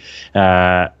maybe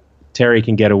Terry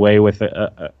can get away with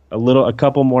a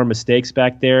couple more mistakes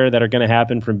back there that are going to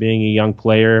happen from being a young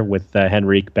player, with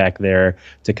Henrique back there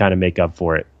to kind of make up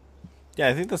for it. Yeah,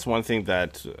 I think that's one thing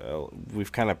that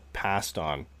we've kind of passed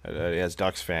on as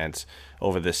Ducks fans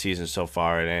over this season so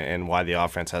far, and why the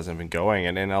offense hasn't been going.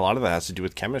 And a lot of that has to do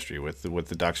with chemistry, with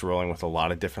the Ducks rolling with a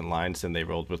lot of different lines than they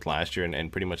rolled with last year,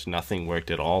 and pretty much nothing worked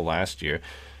at all last year.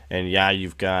 And yeah,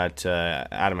 you've got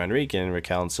Adam Henrique and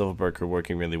Raquel and Silverberg are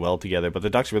working really well together, but the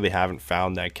Ducks really haven't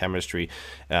found that chemistry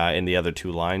in the other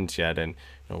two lines yet. And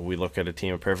we look at a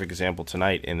team, a perfect example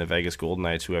tonight in the Vegas Golden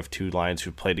Knights, who have two lines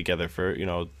who play together for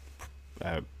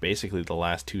basically the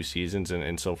last two seasons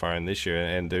and so far in this year,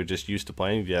 and they're just used to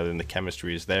playing together, and the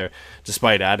chemistry is there.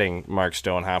 Despite adding Mark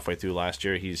Stone halfway through last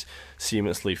year, he's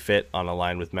seamlessly fit on a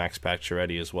line with Max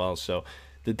Pacioretty as well. So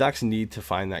the Ducks need to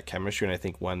find that chemistry, and I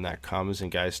think when that comes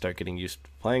and guys start getting used to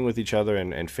playing with each other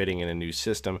and fitting in a new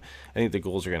system, I think the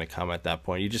goals are going to come at that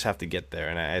point. You just have to get there,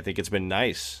 and I think it's been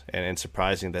nice and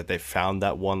surprising that they found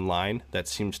that one line that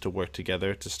seems to work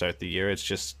together to start the year. It's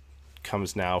just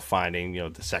comes now finding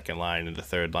the second line and the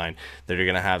third line that are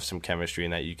going to have some chemistry,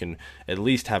 and that you can at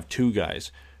least have two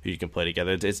guys who you can play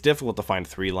together. It's difficult to find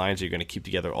three lines that you're going to keep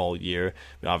together all year,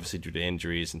 obviously due to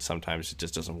injuries, and sometimes it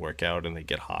just doesn't work out and they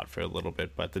get hot for a little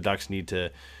bit. But the Ducks need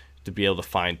to be able to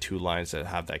find two lines that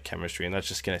have that chemistry, and that's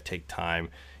just going to take time.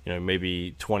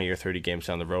 Maybe 20 or 30 games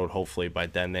down the road. Hopefully by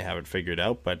then they have it figured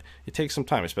out, but it takes some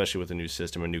time, especially with a new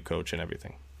system, a new coach, and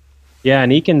everything. Yeah,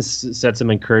 and Eakins said some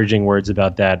encouraging words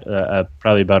about that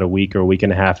probably about a week or a week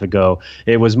and a half ago.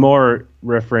 It was more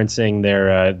referencing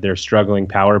their struggling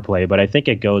power play, but I think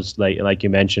it goes like you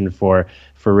mentioned for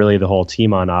really the whole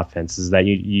team on offense, is that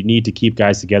you need to keep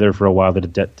guys together for a while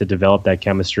to develop that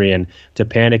chemistry, and to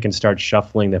panic and start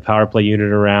shuffling the power play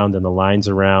unit around and the lines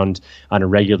around on a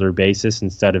regular basis,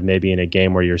 instead of maybe in a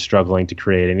game where you're struggling to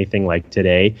create anything like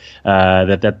today.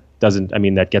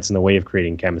 That gets in the way of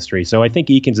creating chemistry. So I think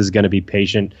Eakins is going to be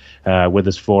patient with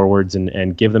his forwards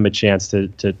and give them a chance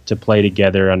to play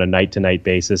together on a night-to-night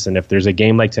basis. And if there's a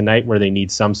game like tonight where they need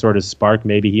some sort of spark,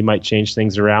 maybe he might change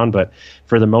things around. But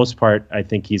for the most part, I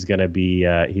think he's going to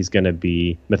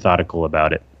be methodical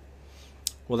about it.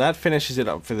 Well, that finishes it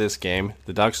up for this game.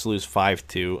 The Ducks lose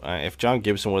 5-2. If John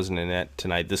Gibson wasn't in net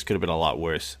tonight, this could have been a lot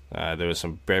worse. There was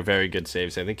some very, very good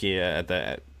saves. I think he at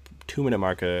the 2-minute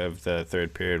mark of the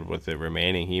third period with it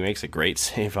remaining, he makes a great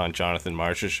save on Jonathan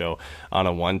Marsh's show on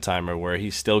a one-timer, where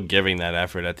he's still giving that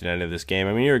effort at the end of this game.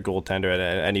 I mean, you're a goaltender. At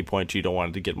any point, you don't want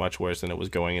it to get much worse than it was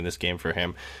going in this game for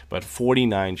him. But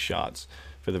 49 shots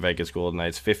for the Vegas Golden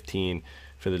Knights, 15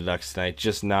 for the Ducks tonight.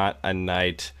 Just not a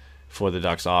night for the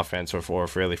Ducks offense, or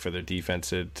really for their defense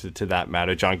to that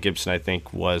matter. John Gibson, I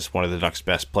think, was one of the Ducks'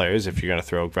 best players, if you're going to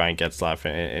throw Brian Getzlaf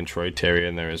and Troy Terry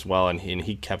in there as well, and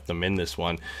he kept them in this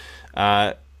one.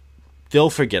 They'll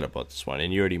forget about this one,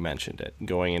 and you already mentioned it,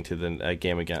 going into the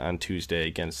game again on Tuesday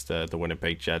against the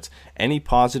Winnipeg Jets. Any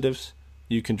positives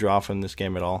you can draw from this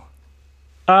game at all?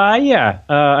 Yeah.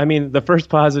 I mean, the first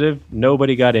positive,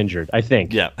 nobody got injured, I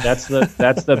think. Yeah. That's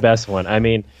the best one. I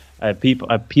mean,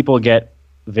 people get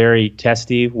very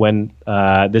testy when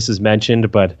this is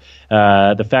mentioned, but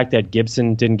the fact that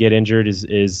Gibson didn't get injured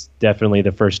is definitely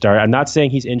the first start. I'm not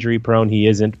saying he's injury prone; he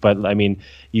isn't, but I mean,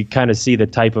 you kind of see the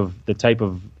type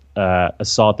of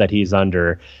assault that he's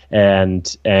under,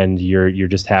 and you're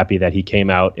just happy that he came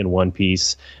out in one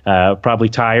piece. Probably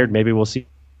tired. Maybe we'll see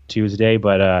Tuesday,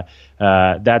 but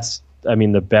that's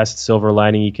the best silver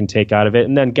lining you can take out of it.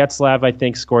 And then Getzlaf, I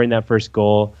think, scoring that first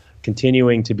goal,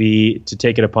 continuing to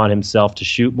take it upon himself to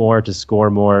shoot more, to score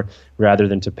more, rather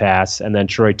than to pass. And then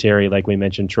Troy Terry, like we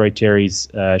mentioned, Troy Terry's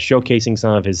showcasing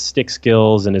some of his stick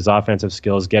skills and his offensive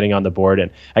skills, getting on the board. And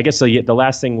I guess the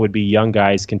last thing would be young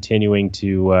guys continuing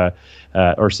to,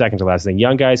 or second to last thing,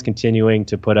 young guys continuing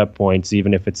to put up points,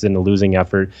 even if it's in a losing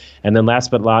effort. And then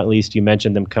last but not least, you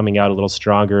mentioned them coming out a little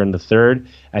stronger in the third.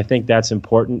 I think that's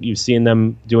important. You've seen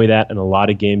them doing that in a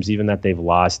lot of games, even that they've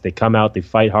lost. They come out, they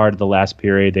fight hard at the last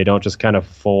period. They don't just kind of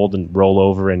fold and roll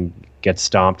over and get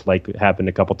stomped like happened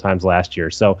a couple times last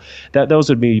year. So those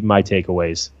would be my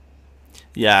takeaways.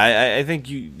 Yeah, I think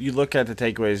you look at the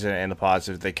takeaways and the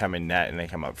positives. They come in net and they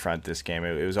come up front this game.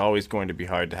 It was always going to be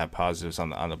hard to have positives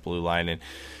on the blue line, and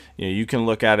you can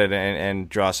look at it and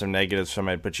draw some negatives from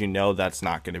it, but that's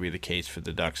not going to be the case for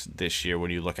the Ducks this year when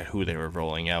you look at who they were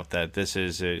rolling out. That this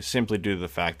is simply due to the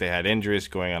fact they had injuries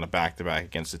going on a back-to-back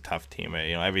against a tough team.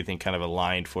 Everything kind of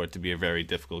aligned for it to be a very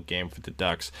difficult game for the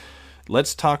Ducks.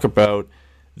 Let's talk about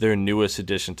their newest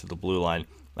addition to the blue line.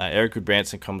 Eric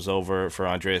Goodbranson comes over for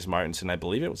Andreas Martinson. I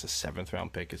believe it was a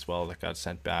 7th-round pick as well that got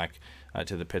sent back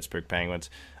to the Pittsburgh Penguins.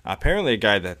 Apparently a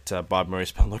guy that Bob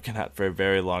Murray's been looking at for a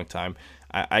very long time.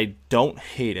 I don't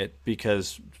hate it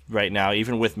because right now,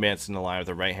 even with Manson in the line with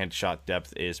the right-hand shot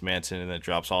depth is Manson, and then it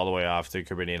drops all the way off to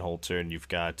Corbinian Holzer, and you've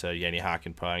got Yanni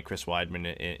Hakanpää and Chris Weidman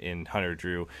in Hunter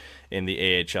Drew in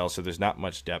the AHL, so there's not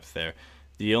much depth there.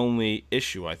 The only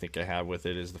issue I think I have with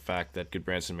it is the fact that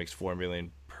Goodbranson makes $4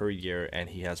 million per year, and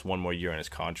he has one more year on his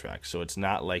contract, so it's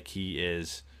not like he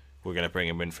is, we're going to bring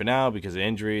him in for now because of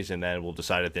injuries, and then we'll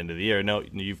decide at the end of the year. No,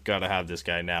 you've got to have this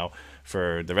guy now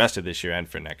for the rest of this year and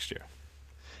for next year.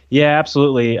 Yeah,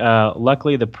 absolutely.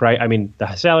 Luckily,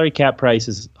 the salary cap price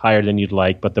is higher than you'd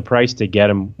like, but the price to get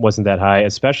him wasn't that high,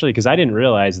 especially because I didn't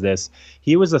realize this.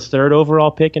 He was the 3rd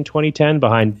overall pick in 2010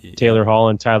 behind Taylor Hall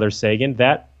and Tyler Seguin.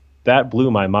 That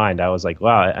blew my mind. I was like,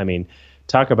 wow, I mean,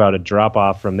 talk about a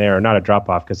drop-off from there. Not a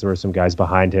drop-off because there were some guys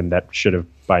behind him that should have,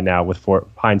 by now, with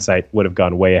hindsight, would have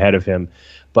gone way ahead of him.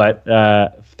 But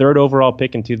 3rd overall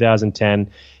pick in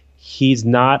 2010. He's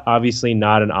obviously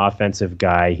not an offensive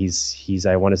guy. He's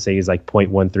I want to say he's like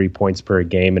 0.13 points per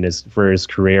game for his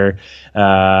career.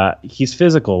 He's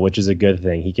physical, which is a good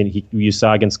thing. You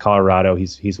saw against Colorado,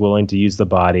 he's willing to use the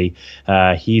body.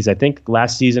 I think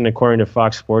last season, according to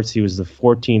Fox Sports, he was the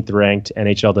 14th ranked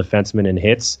NHL defenseman in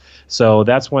hits. So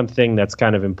that's one thing that's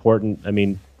kind of important. I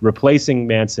mean, replacing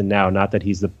Manson now, not that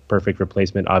he's the perfect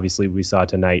replacement. Obviously, we saw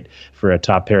tonight for a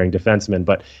top pairing defenseman,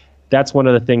 but that's one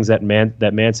of the things that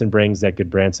Manson brings that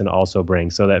Goodbranson also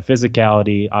brings. So that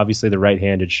physicality, obviously the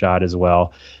right-handed shot as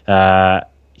well.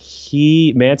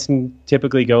 Manson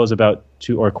typically goes about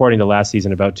 2, or according to last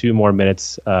season, about 2 more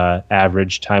minutes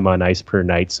average time on ice per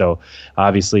night. So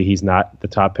obviously he's not the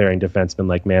top pairing defenseman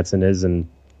like Manson is. And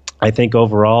I think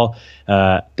overall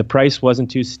the price wasn't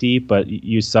too steep, but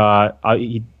you saw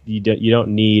you don't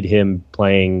need him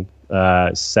playing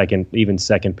second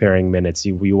pairing minutes.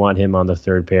 You want him on the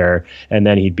 3rd pair, and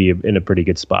then he'd be in a pretty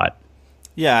good spot.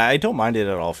 Yeah, I don't mind it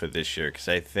at all for this year because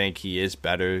I think he is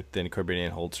better than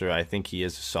Corbinian Holzer. I think he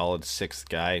is a solid 6th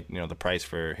guy. The price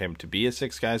for him to be a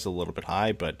 6th guy is a little bit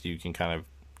high, but you can kind of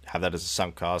have that as a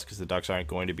sunk cost because the Ducks aren't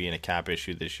going to be in a cap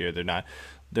issue this year. They're not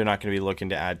going to be looking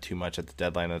to add too much at the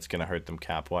deadline that's going to hurt them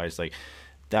cap wise. Like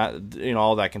that,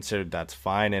 all that considered, that's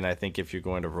fine. And I think if you're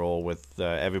going to roll with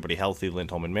everybody healthy,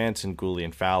 Lindholm and Manson, Gooley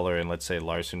and Fowler, and let's say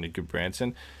Larson and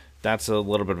Goodbranson, that's a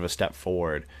little bit of a step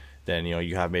forward. Then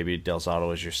you have maybe Del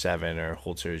Zotto as your 7 or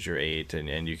Holzer as your 8,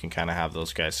 and you can kind of have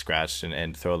those guys scratched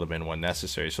and throw them in when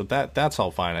necessary. So that's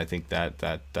all fine. I think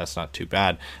that's not too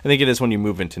bad. I think it is when you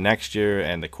move into next year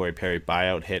and the Corey Perry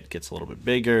buyout hit gets a little bit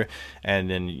bigger, and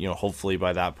then hopefully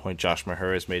by that point Josh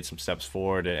Maher has made some steps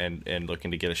forward and looking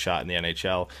to get a shot in the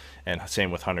NHL, and same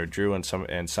with Hunter Drew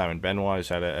and Simon Benoit, who's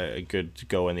had a good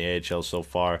go in the AHL so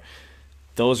far.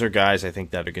 Those are guys I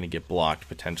think that are going to get blocked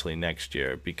potentially next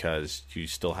year because you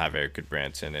still have Eric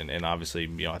Goodbranson, and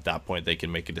obviously at that point they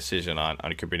can make a decision on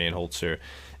Corbinian Holzer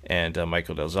and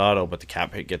Michael Del Zotto, but the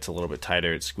cap hit gets a little bit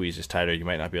tighter, it squeezes tighter, you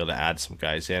might not be able to add some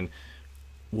guys in.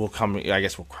 I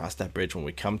guess we'll cross that bridge when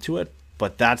we come to it,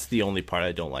 but that's the only part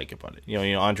I don't like about it.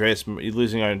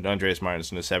 Losing Andreas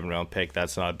Martinson, a 7th-round pick,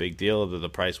 that's not a big deal. The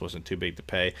price wasn't too big to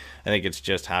pay. I think it's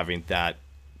just having that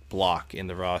block in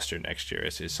the roster next year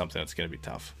is something that's going to be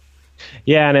tough.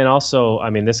 Yeah, and then also, I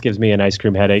mean, this gives me an ice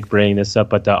cream headache bringing this up,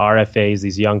 but the RFAs,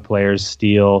 these young players,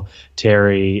 Steele,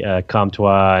 Terry,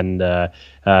 Comtois, and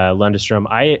Lundestrom,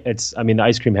 the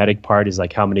ice cream headache part is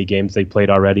like how many games they played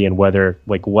already and whether,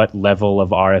 like, what level of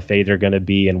RFA they're going to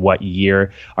be and what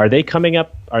year. Are they coming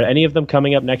up? Are any of them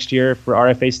coming up next year for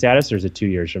RFA status, or is it 2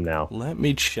 years from now? Let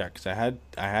me check, because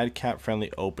I had Cap Friendly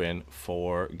open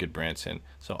for Goodbranson.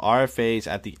 So RFAs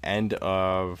at the end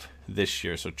of this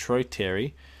year. So Troy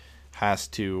Terry has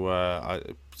to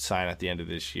sign at the end of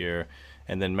this year,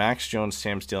 and then Max Jones,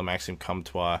 Sam Steele, Maxime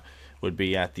Comtois would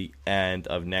be at the end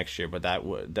of next year, but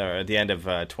they're at the end of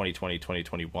 2020,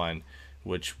 2021,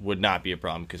 which would not be a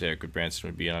problem because Eric Goodbranson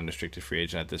would be an unrestricted free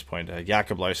agent at this point.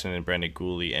 Jakob Larson and Brendan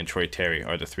Gooley and Troy Terry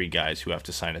are the 3 guys who have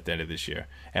to sign at the end of this year.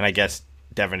 And I guess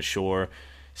Devin Shore,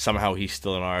 somehow he's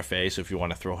still an RFA, so if you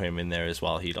want to throw him in there as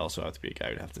well, he'd also have to be a guy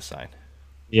who'd have to sign.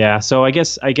 Yeah, so I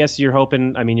guess you're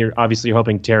hoping, you're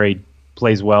hoping Terry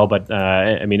plays well, but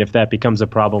if that becomes a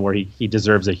problem where he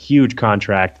deserves a huge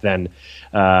contract, then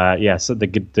so the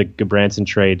Goodbranson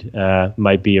trade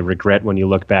might be a regret when you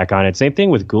look back on it. Same thing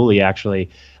with Gooley, actually.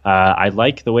 I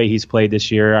like the way he's played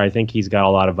this year. I think he's got a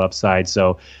lot of upside.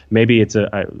 So maybe it's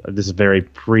this is very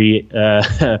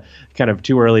kind of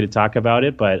too early to talk about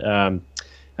it, but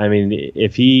I mean,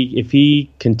 if he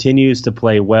continues to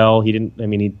play well, he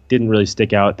didn't really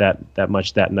stick out that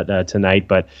much tonight,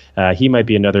 but he might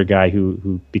be another guy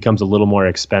who becomes a little more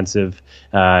expensive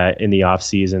in the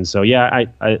offseason. So yeah,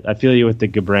 I feel you with the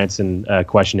Gudbranson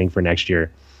questioning for next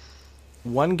year.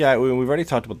 One guy, we've already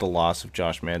talked about the loss of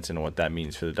Josh Manson and what that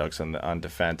means for the Ducks on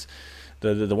defense.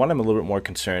 The one I'm a little bit more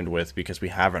concerned with, because we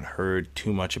haven't heard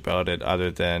too much about it other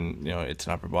than, it's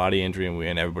an upper body injury,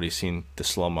 and everybody's seen the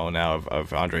slow-mo now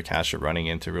of Andre Kasha running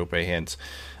into Rupe Hintz.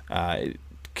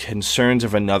 Concerns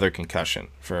of another concussion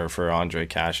for Andre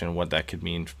Kasha and what that could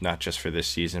mean, not just for this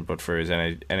season, but for his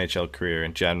NHL career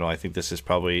in general. I think this is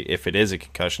probably, if it is a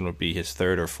concussion, would be his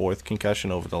third or fourth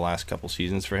concussion over the last couple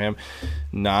seasons for him.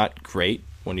 Not great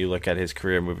when you look at his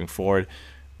career moving forward.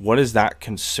 What is that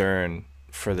concern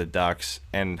for the Ducks,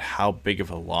 and how big of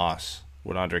a loss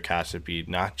would Andre Kasha be,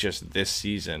 not just this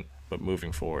season, but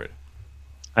moving forward?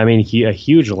 I mean, a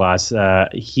huge loss.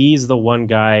 He's the one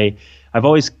guy I've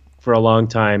always, for a long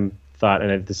time, thought,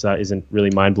 and this isn't really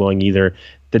mind-blowing either,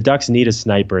 the Ducks need a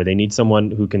sniper. They need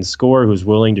someone who can score, who's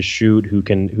willing to shoot, who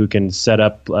can set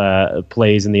up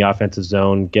plays in the offensive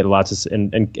zone, get lots of,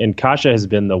 and Kasha has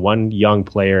been the one young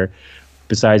player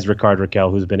besides Rickard Rakell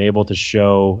who's been able to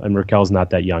show, and Rakell's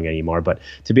not that young anymore, but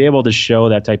to be able to show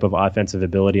that type of offensive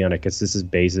ability on a consistent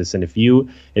basis. And if you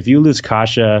lose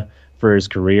Kasha for his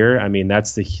career, I mean,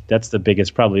 that's the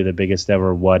biggest, probably the biggest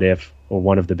ever what if, or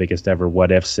one of the biggest ever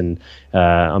what ifs, and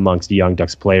amongst the young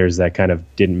Ducks players that kind of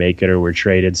didn't make it or were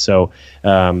traded. So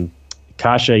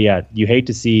Kasha, yeah, you hate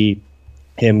to see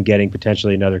him getting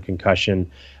potentially another concussion.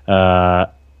 The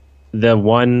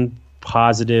one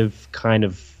positive kind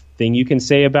of thing you can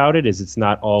say about it is it's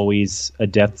not always a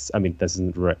death. I mean,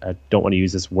 I don't want to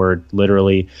use this word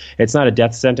literally. It's not a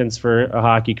death sentence for a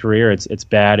hockey career. It's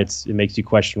bad. It makes you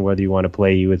question whether you want to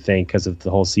play, you would think, because of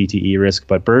the whole CTE risk.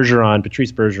 But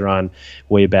Patrice Bergeron,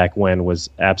 way back when,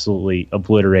 was absolutely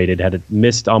obliterated. Had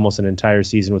missed almost an entire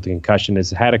season with a concussion.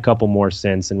 Has had a couple more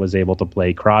since and was able to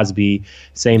play. Crosby,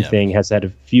 same thing. Has had a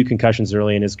few concussions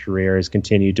early in his career. Has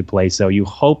continued to play. So you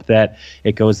hope that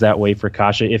it goes that way for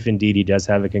Kasha, if indeed he does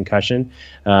have a concussion.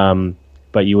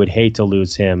 But you would hate to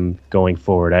lose him going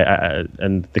forward.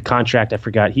 And the contract, I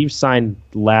forgot, he signed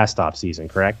last offseason,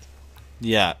 correct?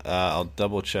 Yeah, I'll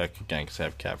double check again because I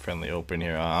have Cap Friendly open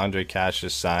here. Andre Kasha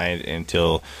signed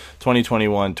until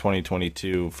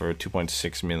 2021-2022 for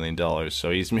 $2.6 million.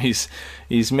 So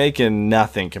he's making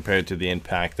nothing compared to the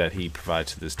impact that he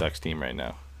provides to this Ducks team right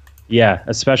now. Yeah,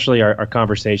 especially our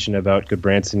conversation about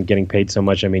Gudbranson getting paid so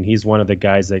much. I mean, he's one of the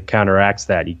guys that counteracts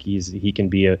that. He can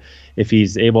be if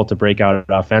he's able to break out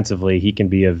offensively, he can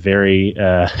be a very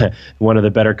one of the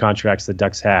better contracts the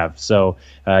Ducks have. So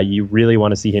you really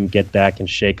want to see him get back and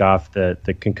shake off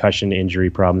the concussion injury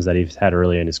problems that he's had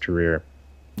early in his career.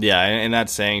 Yeah, and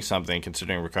that's saying something,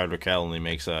 considering Rickard Rakell only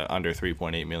makes under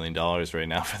 $3.8 million right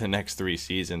now for the next 3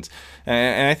 seasons.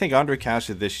 And I think Andre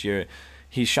Kasha this year,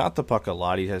 he shot the puck a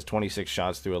lot. He has 26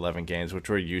 shots through 11 games, which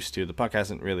we're used to. The puck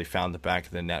hasn't really found the back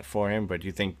of the net for him, but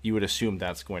you would assume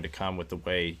that's going to come with the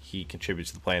way he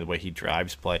contributes to the play and the way he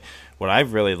drives play. What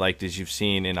I've really liked is you've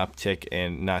seen an uptick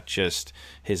in not just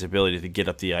his ability to get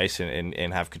up the ice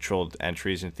and have controlled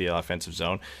entries into the offensive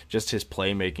zone, just his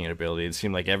playmaking ability. It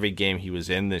seemed like every game he was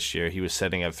in this year, he was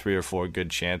setting up 3 or 4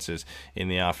 good chances in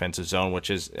the offensive zone, which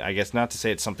is, I guess, not to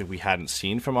say it's something we hadn't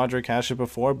seen from Andre Kasha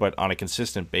before, but on a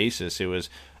consistent basis, it was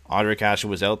Andre Kasha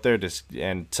was out there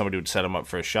and somebody would set him up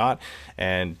for a shot,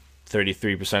 and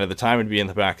 33% of the time would be in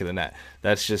the back of the net.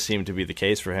 That's just seemed to be the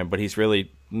case for him, but he's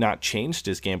really not changed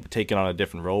his game, but taken on a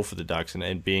different role for the Ducks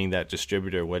and being that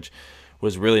distributor, which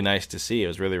was really nice to see. It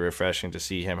was really refreshing to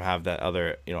see him have that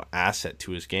other asset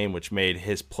to his game, which made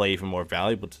his play even more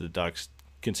valuable to the Ducks,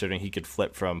 considering he could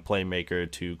flip from playmaker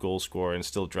to goal scorer and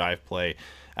still drive play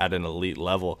at an elite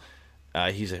level.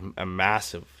 He's a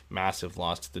massive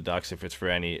loss to the Ducks if it's for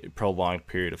any prolonged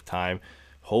period of time.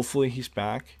 Hopefully he's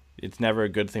back. It's never a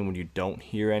good thing when you don't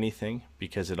hear anything,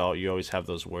 because you always have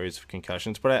those worries of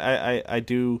concussions. But I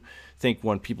do think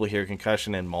when people hear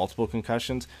concussion and multiple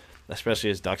concussions, especially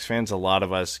as Ducks fans, a lot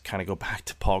of us kind of go back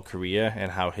to Paul Kariya and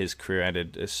how his career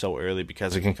ended so early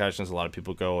because of concussions. A lot of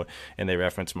people go and they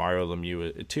reference Mario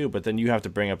Lemieux too, but then you have to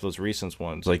bring up those recent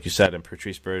ones, like you said, and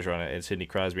Patrice Bergeron and Sidney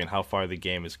Crosby, and how far the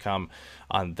game has come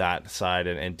on that side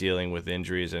and dealing with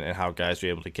injuries and how guys are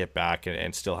able to get back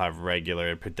and still have regular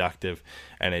and productive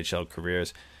NHL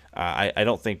careers. I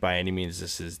don't think by any means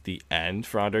this is the end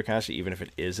for Andre Kasha, even if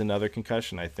it is another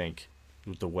concussion. I think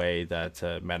the way that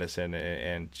medicine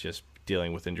and just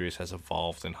dealing with injuries has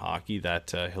evolved in hockey,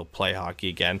 that he'll play hockey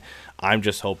again. I'm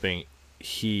just hoping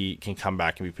he can come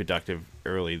back and be productive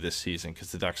early this season,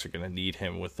 because the Ducks are going to need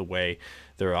him with the way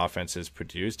their offense is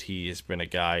produced. He has been a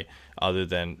guy, other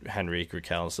than Henrique,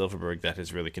 Rakell, and Silverberg, that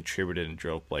has really contributed and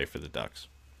drove play for the Ducks.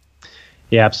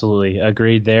 Yeah, absolutely.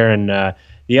 Agreed there. And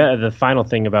the final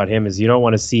thing about him is you don't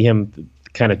want to see him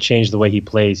kind of change the way he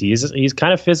plays. He's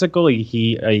kind of physical.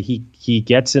 He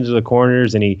gets into the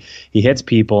corners and he hits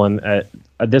people. And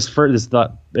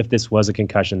if this was a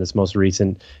concussion, this most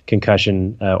recent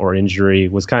concussion or injury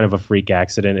was kind of a freak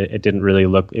accident. It didn't really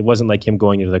look. It wasn't like him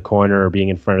going into the corner or being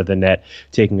in front of the net,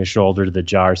 taking a shoulder to the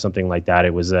jaw or something like that.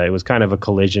 It was kind of a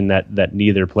collision that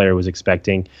neither player was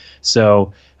expecting.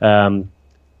 So.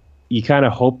 You kind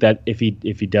of hope that if he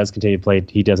does continue to play,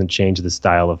 he doesn't change the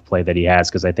style of play that he has,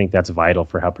 because I think that's vital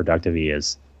for how productive he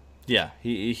is. Yeah,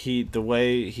 he the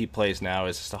way he plays now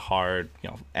is just a hard,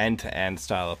 end-to-end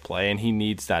style of play, and he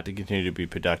needs that to continue to be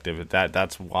productive.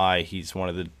 That's why he's one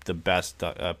of the best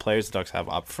players the Ducks have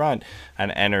up front,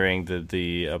 and entering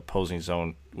the opposing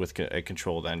zone with a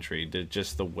controlled entry.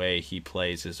 Just the way he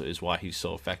plays is why he's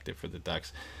so effective for the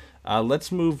Ducks.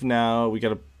 Let's move now. We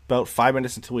got about 5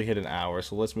 minutes until we hit an hour,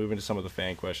 so let's move into some of the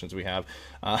fan questions we have.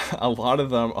 A lot of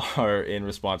them are in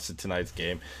response to tonight's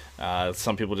game.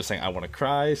 Some people just saying, I want to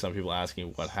cry. Some people asking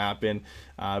what happened.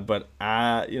 But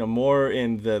more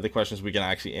in the questions we can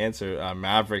actually answer.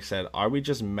 Maverick said, are we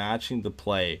just matching the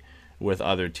play with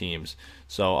other teams?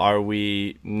 So are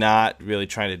we not really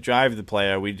trying to drive the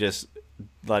play? Are we just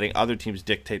letting other teams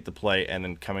dictate the play and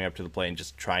then coming up to the play and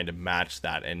just trying to match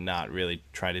that and not really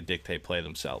trying to dictate play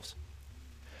themselves?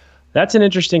 That's an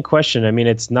interesting question. I mean,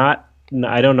 it's not.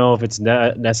 I don't know if it's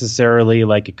necessarily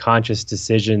like a conscious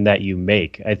decision that you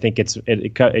make. I think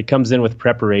it comes in with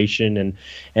preparation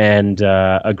and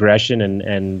aggression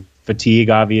and fatigue.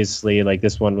 Obviously, like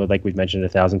this one, like we've mentioned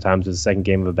 1,000 times, was the second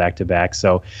game of a back-to-back.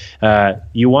 So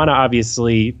you want to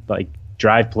obviously like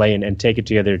drive play and take it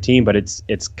to the other team, but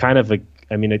it's kind of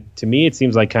to me, it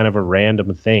seems like kind of a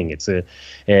random thing. It's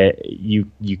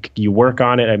you work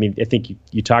on it. I mean, I think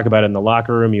you talk about it in the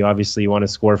locker room. You obviously want to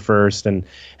score first and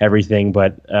everything,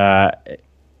 but I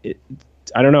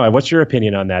don't know. What's your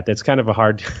opinion on that? That's kind of a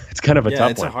hard. It's kind of a tough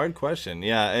one. It's a hard question.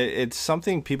 Yeah, it's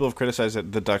something people have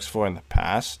criticized the Ducks for in the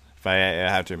past. If I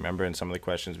have to remember in some of the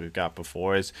questions we've got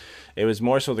before, it was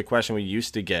more so the question we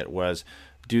used to get was,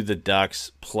 do the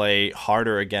Ducks play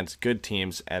harder against good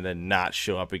teams and then not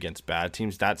show up against bad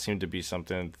teams? That seemed to be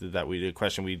something a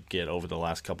question we'd get over the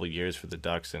last couple of years for the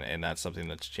Ducks, and that's something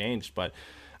that's changed. But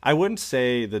I wouldn't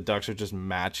say the Ducks are just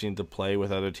matching the play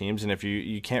with other teams, and if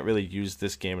you can't really use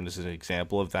this game as an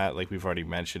example of that. Like we've already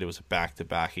mentioned, it was a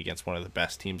back-to-back against one of the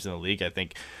best teams in the league. I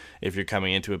think if you're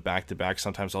coming into a back-to-back,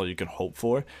 sometimes all you can hope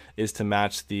for is to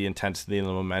match the intensity and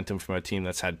the momentum from a team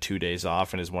that's had 2 days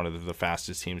off and is one of the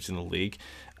fastest teams in the league.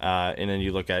 And then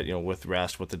you look at, with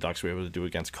rest, what the Ducks were able to do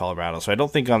against Colorado. So I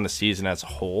don't think on the season as a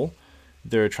whole,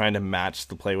 they're trying to match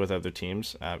the play with other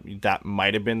teams. That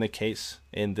might have been the case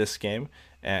in this game,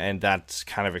 and that's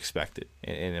kind of expected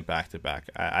in a back-to-back.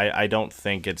 I don't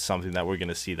think it's something that we're going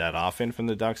to see that often from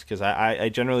the Ducks, because I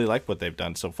generally like what they've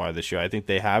done so far this year. I think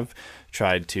they have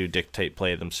tried to dictate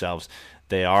play themselves.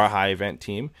 They are a high-event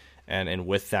team, and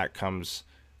with that comes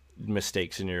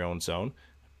mistakes in your own zone.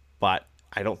 But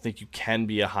I don't think you can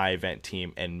be a high-event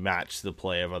team and match the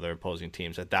play of other opposing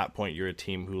teams. At that point, you're a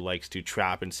team who likes to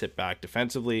trap and sit back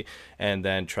defensively and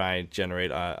then try and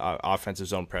generate offensive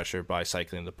zone pressure by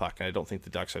cycling the puck. And I don't think the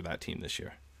Ducks are that team this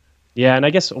year. Yeah, and I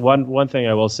guess one thing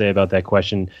I will say about that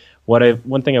question,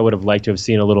 one thing I would have liked to have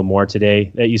seen a little more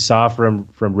today that you saw from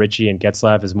Ritchie and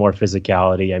Getzlaf is more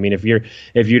physicality. I mean, if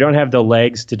you don't have the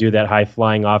legs to do that high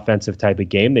flying offensive type of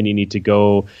game, then you need to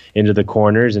go into the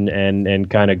corners and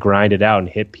kind of grind it out and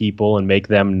hit people and make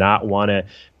them not want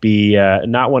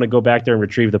to go back there and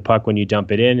retrieve the puck when you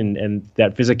dump it in, and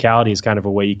that physicality is kind of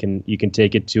a way you can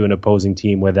take it to an opposing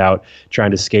team without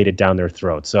trying to skate it down their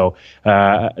throat. So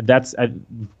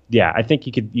I think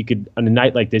you could on a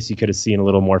night like this, you could have seen a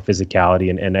little more physicality,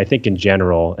 and I think in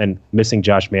general, and missing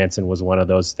Josh Manson was one of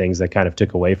those things that kind of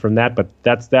took away from that. But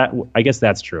I guess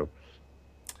that's true.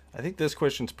 I think this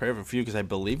question's perfect for you because I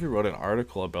believe you wrote an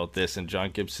article about this and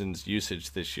John Gibson's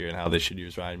usage this year and how they should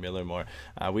use Ryan Miller more.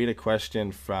 We had a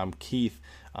question from Keith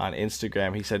on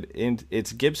Instagram. He said,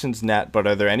 it's Gibson's net, but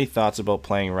are there any thoughts about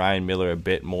playing Ryan Miller a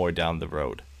bit more down the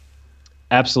road?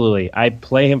 Absolutely. I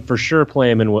play him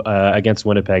against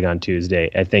Winnipeg on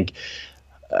Tuesday. I think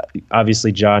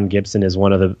obviously John Gibson is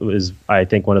one of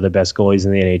the best goalies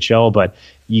in the NHL, but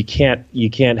you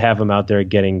can't have him out there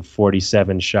getting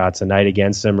 47 shots a night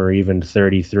against him, or even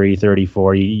 33,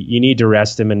 34. You need to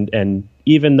rest him, and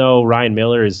even though Ryan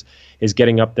Miller is is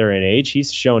getting up there in age.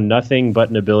 He's shown nothing but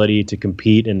an ability to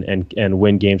compete and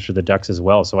win games for the Ducks as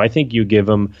well. So I think you give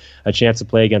him a chance to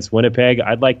play against Winnipeg.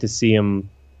 I'd like to see him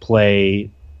play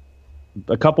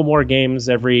a couple more games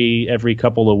every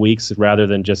couple of weeks rather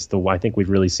than just I think we've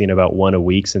really seen about one a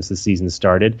week since the season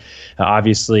started.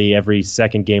 Obviously, every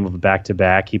second game of a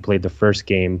back-to-back, he played the first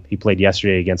game. He played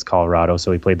yesterday against Colorado,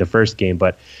 so he played the first game.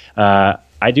 But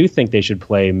I do think they should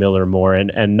play Miller more,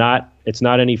 and it's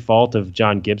not any fault of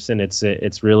John Gibson.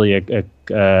 It's really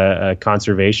a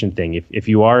conservation thing. If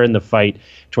you are in the fight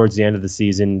towards the end of the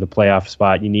season, the playoff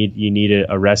spot, you need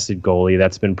a rested goalie.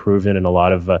 That's been proven in a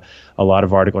lot of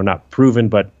articles, or not proven,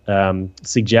 but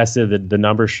suggested that the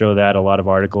numbers show that a lot of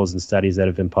articles and studies that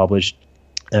have been published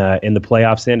in the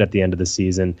playoffs and at the end of the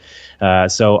season.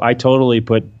 So I totally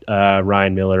put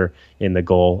Ryan Miller in the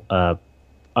goal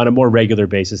on a more regular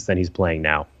basis than he's playing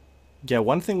now. Yeah,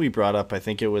 one thing we brought up, I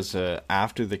think it was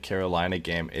after the Carolina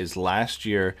game, is last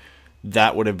year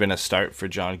that would have been a start for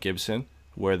John Gibson,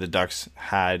 where the Ducks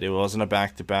it wasn't a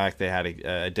back-to-back. They had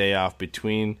a day off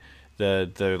between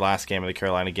the last game of the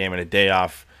Carolina game and a day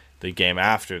off the game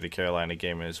after the Carolina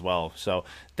game as well. So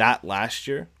that last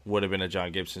year would have been a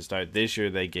John Gibson start. This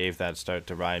year they gave that start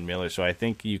to Ryan Miller. So I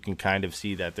think you can kind of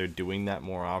see that they're doing that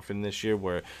more often this year,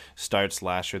 where starts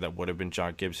last year that would have been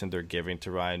John Gibson, they're giving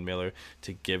to Ryan Miller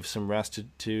to give some rest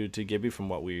to Gibby from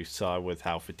what we saw with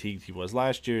how fatigued he was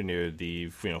last year near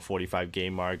the 45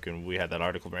 game mark. And we had that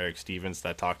article from Eric Stevens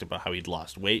that talked about how he'd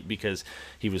lost weight because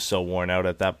he was so worn out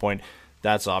at that point.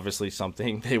 That's obviously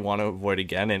something they want to avoid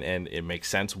again, and it makes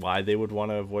sense why they would want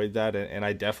to avoid that. And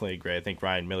I definitely agree. I think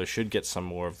Ryan Miller should get some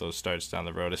more of those starts down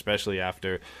the road, especially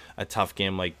after a tough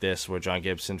game like this where John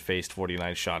Gibson faced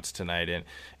 49 shots tonight, and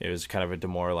it was kind of a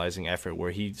demoralizing effort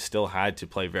where he still had to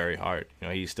play very hard.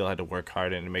 He still had to work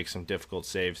hard and make some difficult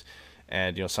saves.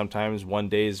 And, sometimes one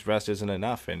day's rest isn't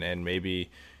enough, and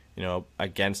maybe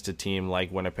against a team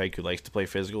like Winnipeg who likes to play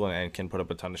physical and can put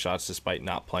up a ton of shots despite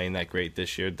not playing that great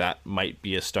this year, that might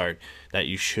be a start that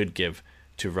you should give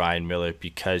to Ryan Miller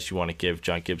because you want to give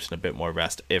John Gibson a bit more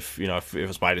rest. If it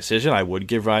was my decision, I would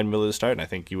give Ryan Miller the start, and I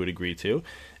think you would agree too.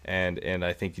 And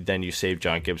I think then you save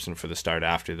John Gibson for the start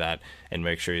after that and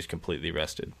make sure he's completely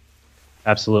rested.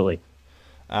 Absolutely.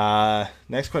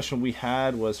 Next question we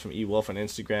had was from E. Wolf on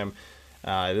Instagram.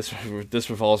 This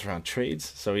revolves around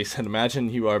trades. So he said,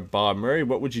 imagine you are Bob Murray.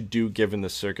 What would you do given the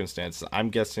circumstances? I'm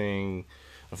guessing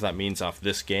if that means off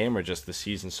this game or just the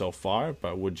season so far,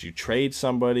 but would you trade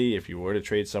somebody? If you were to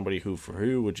trade somebody, who for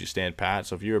who? Would you stand pat?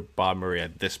 So if you're Bob Murray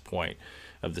at this point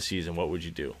of the season, what would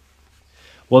you do?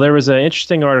 Well, there was an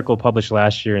interesting article published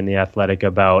last year in The Athletic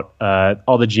about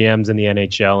all the GMs in the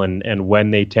NHL and when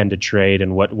they tend to trade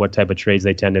and what type of trades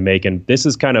they tend to make. And this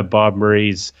is kind of Bob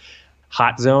Murray's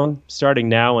hot zone starting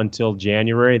now until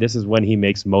January. This is when he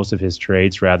makes most of his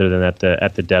trades rather than at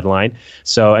the deadline.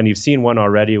 So, and you've seen one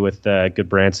already with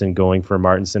Goodbranson going for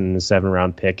Martinson in the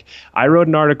 7th-round pick. I wrote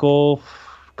an article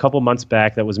a couple months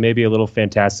back that was maybe a little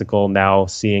fantastical now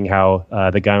seeing how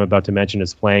the guy I'm about to mention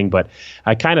is playing, but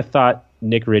I kind of thought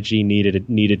Nick Ritchie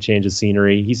needed change of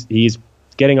scenery. He's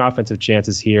getting offensive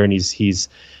chances here, and he's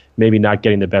maybe not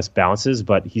getting the best bounces,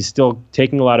 but he's still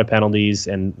taking a lot of penalties.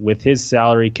 And with his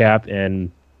salary cap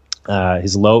and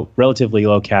his relatively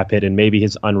low cap hit and maybe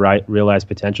his unrealized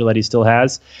potential that he still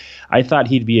has, I thought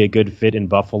he'd be a good fit in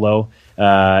Buffalo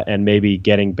and maybe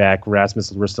getting back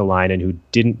Rasmus Ristolainen, who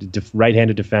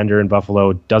right-handed defender in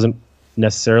Buffalo, doesn't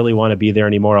necessarily want to be there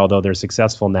anymore, although they're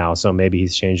successful now, so maybe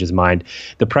he's changed his mind.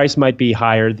 The price might be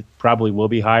higher, probably will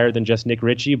be higher than just Nick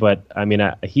Ritchie, but I mean,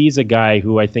 he's a guy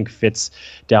who I think fits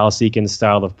Dallas Eakin's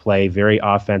style of play, very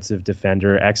offensive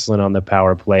defender, excellent on the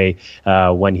power play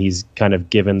when he's kind of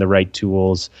given the right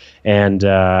tools, and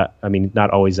I mean, not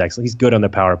always excellent, he's good on the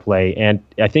power play, and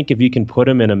I think if you can put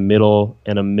him in a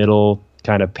middle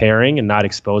kind of pairing and not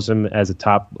expose him as a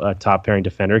top pairing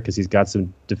defender because he's got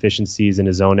some deficiencies in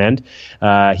his own end,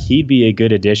 he'd be a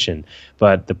good addition.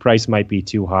 But the price might be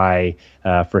too high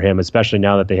for him, especially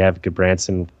now that they have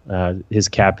Goodbranson. His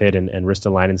cap hit and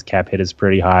Ristolainen's cap hit is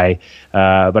pretty high.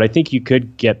 But I think you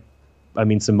could get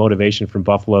some motivation from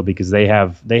Buffalo because they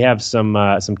have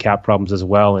some cap problems as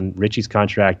well, and Ritchie's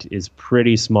contract is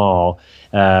pretty small,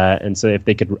 and so if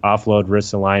they could offload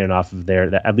Ristolainen off of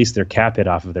at least their cap hit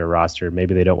off of their roster,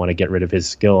 maybe they don't want to get rid of his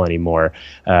skill anymore.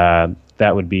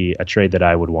 That would be a trade that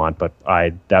I would want, but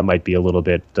that might be a little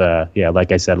bit,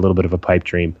 like I said, a little bit of a pipe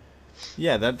dream.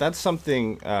 Yeah, that's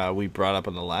something we brought up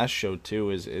on the last show too.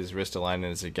 Is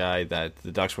Ristolainen is a guy that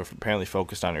the Ducks were apparently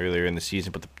focused on earlier in the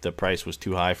season, but the price was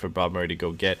too high for Bob Murray to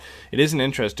go get. It is an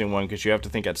interesting one because you have to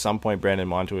think at some point Brandon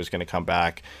Montour is going to come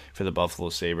back for the Buffalo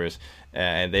Sabres,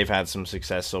 and they've had some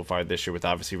success so far this year with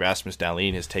obviously Rasmus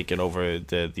Dahlin has taken over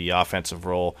the offensive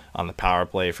role on the power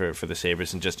play for the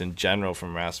Sabres and just in general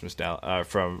from Rasmus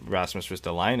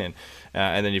Ristolainen.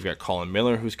 And then you've got Colin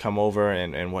Miller who's come over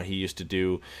and what he used to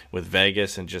do with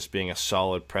Vegas and just being a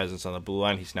solid presence on the blue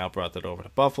line. He's now brought that over to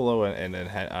Buffalo, and then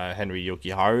Henry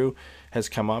Jokiharju has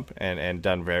come up and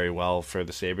done very well for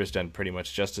the Sabres, done pretty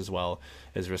much just as well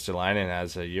as Ristolainen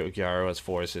has. Jokiharju has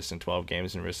 4 assists in 12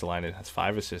 games, and Ristolainen has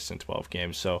 5 assists in 12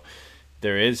 games. So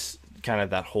there is kind of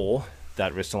that hole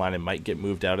that Ristolainen might get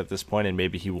moved out at this point, and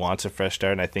maybe he wants a fresh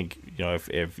start. And I think, you know,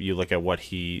 if you look at what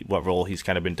role he's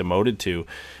kind of been demoted to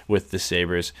with the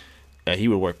Sabres, he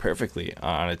would work perfectly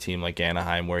on a team like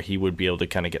Anaheim, where he would be able to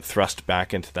kind of get thrust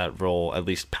back into that role, at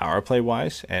least power play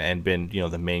wise, and been, you know,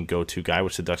 the main go-to guy,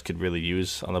 which the Ducks could really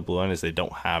use on the blue line, as they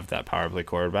don't have that power play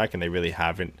quarterback, and they really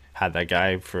haven't had that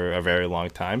guy for a very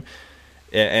long time.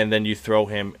 And then you throw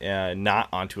him not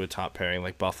onto a top pairing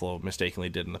like Buffalo mistakenly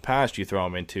did in the past. You throw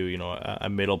him into, you know, a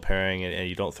middle pairing, and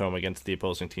you don't throw him against the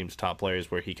opposing team's top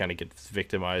players, where he kind of gets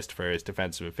victimized for his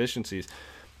defensive efficiencies.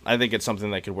 I think it's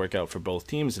something that could work out for both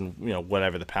teams, and, you know,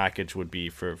 whatever the package would be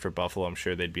for Buffalo, I'm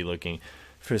sure they'd be looking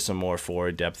for some more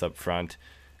forward depth up front,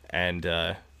 and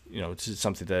you know, it's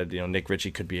something that, you know, Nick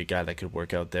Ritchie could be a guy that could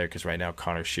work out there, because right now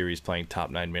Connor Sheary's playing top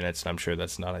 9 minutes, and I'm sure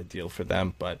that's not ideal for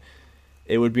them, but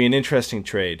it would be an interesting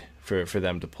trade for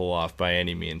them to pull off by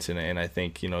any means, and I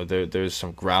think, you know, there's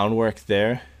some groundwork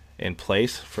there in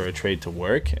place for a trade to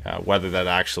work. Whether that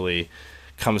actually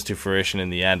comes to fruition in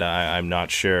the end, I'm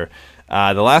not sure.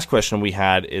 The last question we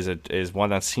had is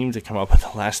one that seemed to come up in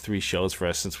the last 3 shows for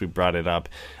us since we brought it up.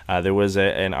 There was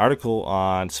an article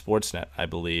on Sportsnet, I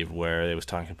believe, where it was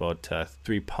talking about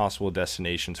 3 possible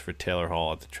destinations for Taylor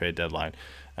Hall at the trade deadline.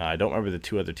 I don't remember the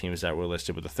 2 other teams that were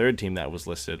listed, but the third team that was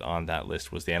listed on that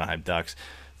list was the Anaheim Ducks.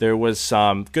 There was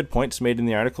some good points made in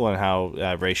the article on how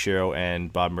Ray Shero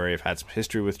and Bob Murray have had some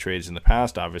history with trades in the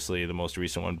past, obviously the most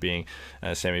recent one being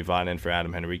Sami Vatanen for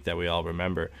Adam Henrique that we all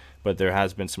remember. But there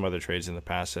has been some other trades in the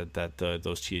past that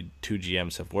those 2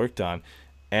 GMs have worked on,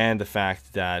 and the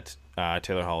fact that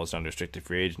Taylor Hall is an unrestricted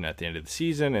free agent at the end of the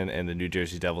season, and the New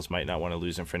Jersey Devils might not want to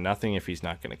lose him for nothing if he's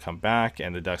not going to come back,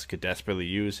 and the Ducks could desperately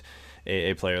use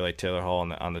a player like Taylor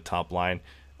Hall on the top line.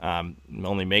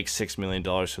 Only makes $6 million,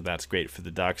 so that's great for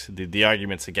the Ducks. The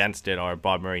arguments against it are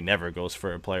Bob Murray never goes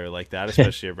for a player like that,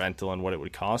 especially a rental, and what it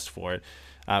would cost for it.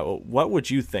 What would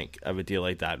you think of a deal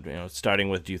like that? You know, starting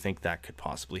with, do you think that could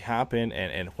possibly happen,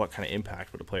 and what kind of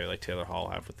impact would a player like Taylor Hall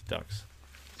have with the Ducks?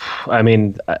 I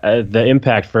mean, the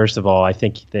impact, first of all, I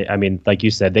think, like you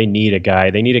said, they need a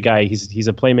guy. He's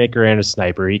a playmaker and a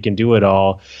sniper. He can do it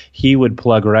all. He would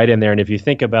plug right in there. And if you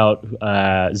think about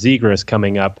Zegras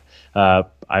coming up,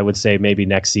 I would say maybe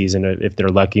next season, if they're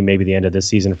lucky, maybe the end of this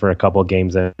season for a couple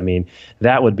games. I mean,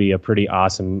 that would be a pretty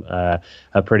awesome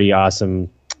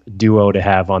duo to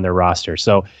have on their roster.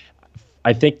 So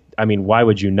I think, I mean, why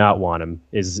would you not want him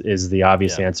is the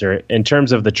obvious answer. In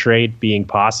terms of the trade being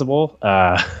possible,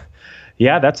 I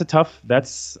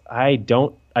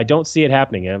don't see it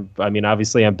happening. I mean,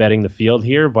 obviously I'm betting the field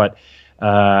here, but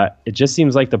it just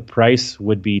seems like the price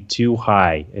would be too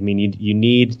high. I mean,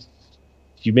 he'd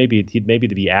maybe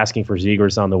to be asking for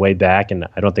Zegras on the way back, and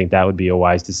I don't think that would be a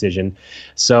wise decision.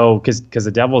 So, because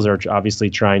the Devils are obviously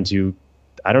trying to,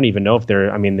 I don't even know if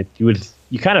they're. I mean,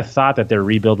 you kind of thought that their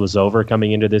rebuild was over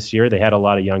coming into this year. They had a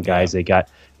lot of young guys. They got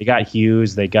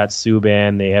Hughes, they got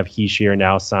Subban, they have Hischier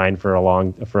now signed for a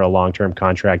long-term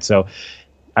contract. So,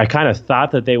 I kind of thought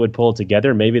that they would pull it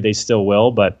together. Maybe they still will,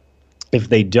 but if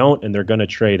they don't, and they're going to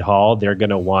trade Hall, they're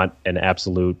going to want an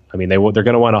absolute. I mean, they're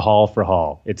going to want a Hall for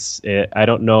Hall. I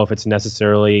don't know if it's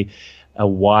necessarily a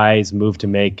wise move to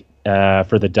make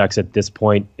for the Ducks at this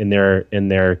point in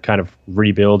their kind of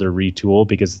rebuild or retool,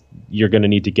 because you're going to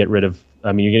need to get rid of.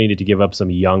 I mean, you're going to need to give up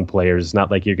some young players. It's not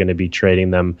like you're going to be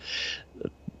trading them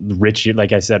Richie,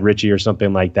 like I said, Richie or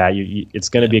something like that. It's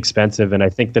going to be expensive, and I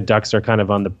think the Ducks are kind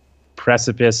of on the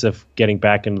precipice of getting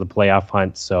back into the playoff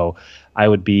hunt. So I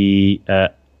wouldn't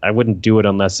do it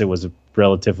unless it was a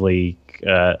relatively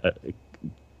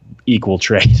equal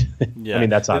trade. Yeah. I mean,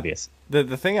 that's obvious.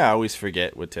 The thing I always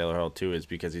forget with Taylor Hall too is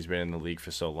because he's been in the league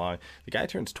for so long. The guy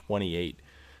turns 28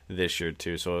 this year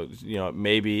too, so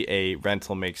maybe a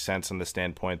rental makes sense on the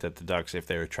standpoint that the Ducks, if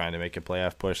they were trying to make a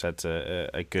playoff push, that's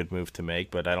a good move to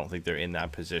make. But I don't think they're in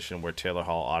that position where Taylor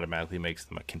Hall automatically makes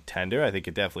them a contender. I think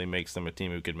it definitely makes them a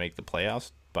team who could make the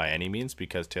playoffs by any means,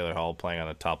 because Taylor Hall playing on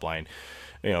the top line,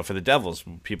 for the Devils,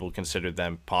 people consider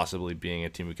them possibly being a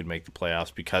team who could make the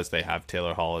playoffs because they have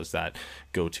Taylor Hall as that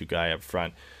go-to guy up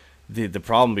front. The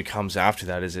problem becomes after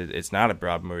that is it's not a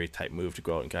Bob Murray type move to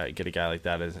go out and get a guy like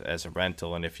that as a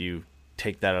rental. And if you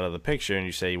take that out of the picture and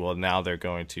you say, well, now they're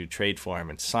going to trade for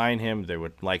him and sign him. They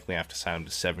would likely have to sign him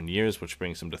to 7 years, which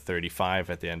brings him to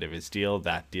 35 at the end of his deal.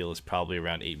 That deal is probably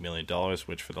around $8 million,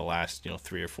 which for the last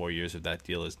 3 or 4 years of that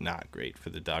deal is not great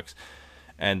for the Ducks.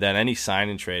 And then any sign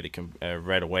and trade, it can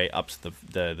right away ups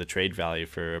the trade value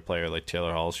for a player like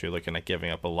Taylor Hall. So you're looking at giving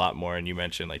up a lot more. And you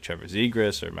mentioned like Trevor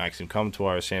Zegras or Maxim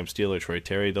Comtois or Sam Steele or Troy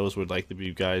Terry. Those would likely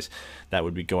be guys that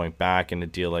would be going back in a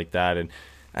deal like that. And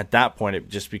at that point, it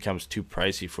just becomes too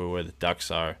pricey for where the Ducks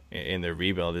are in their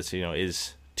rebuild. It's,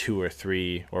 is 2 or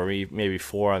 3 or maybe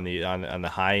 4 on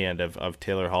the high end of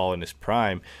Taylor Hall in his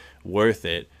prime worth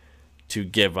it to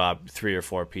give up 3 or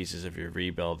 4 pieces of your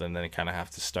rebuild and then kind of have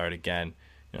to start again.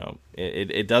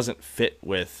 It doesn't fit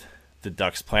with the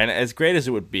Ducks' plan, as great as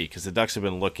it would be, because the Ducks have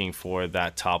been looking for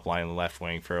that top line left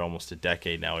wing for almost a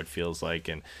decade now, it feels like,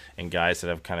 and guys that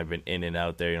have kind of been in and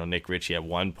out there. Nick Ritchie at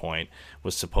one point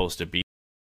was supposed to be.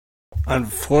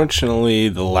 Unfortunately,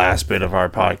 the last bit of our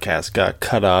podcast got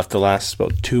cut off. The last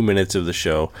about 2 minutes of the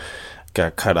show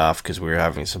got cut off because we were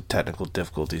having some technical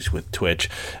difficulties with Twitch.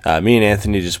 Me and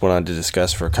Anthony just went on to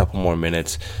discuss for a couple more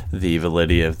minutes the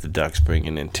validity of the Ducks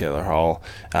bringing in Taylor Hall.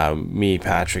 Me,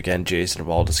 Patrick, and Jason have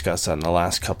all discussed that in the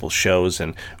last couple shows,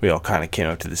 and we all kind of came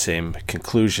up to the same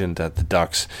conclusion that the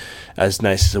Ducks, as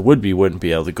nice as it would be, wouldn't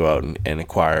be able to go out and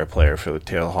acquire a player for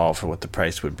Taylor Hall for what the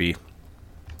price would be.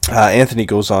 Anthony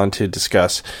goes on to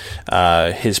discuss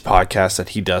his podcast that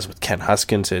he does with Ken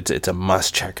Huskins. It's a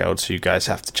must check out, so you guys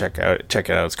have to check it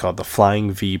out. It's called the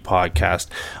Flying V Podcast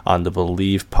on the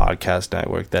Believe Podcast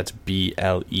Network. That's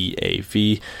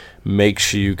BLEAV. Make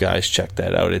sure you guys check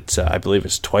that out. It's I believe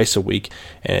it's twice a week,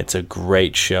 and it's a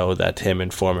great show that him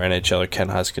and former NHLer Ken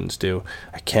Huskins do.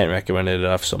 I can't recommend it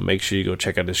enough, so make sure you go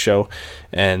check out his show.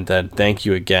 And then thank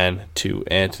you again to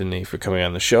Anthony for coming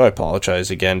on the show. I apologize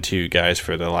again to you guys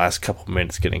for the last couple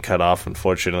minutes getting cut off.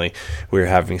 Unfortunately, we were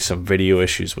having some video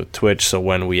issues with Twitch, so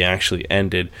when we actually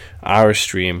ended our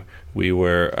stream, we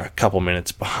were a couple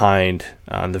minutes behind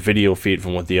on the video feed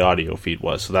from what the audio feed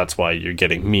was. So that's why you're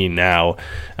getting me now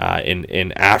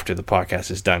in after the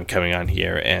podcast is done coming on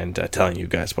here and telling you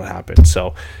guys what happened.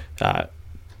 So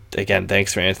again,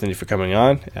 thanks for Anthony for coming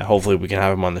on. Hopefully we can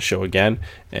have him on the show again.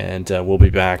 And we'll be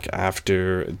back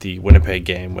after the Winnipeg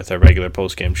game with our regular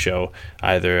post-game show.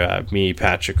 Either me,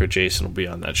 Patrick, or Jason will be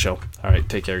on that show. All right,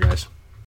 take care, guys.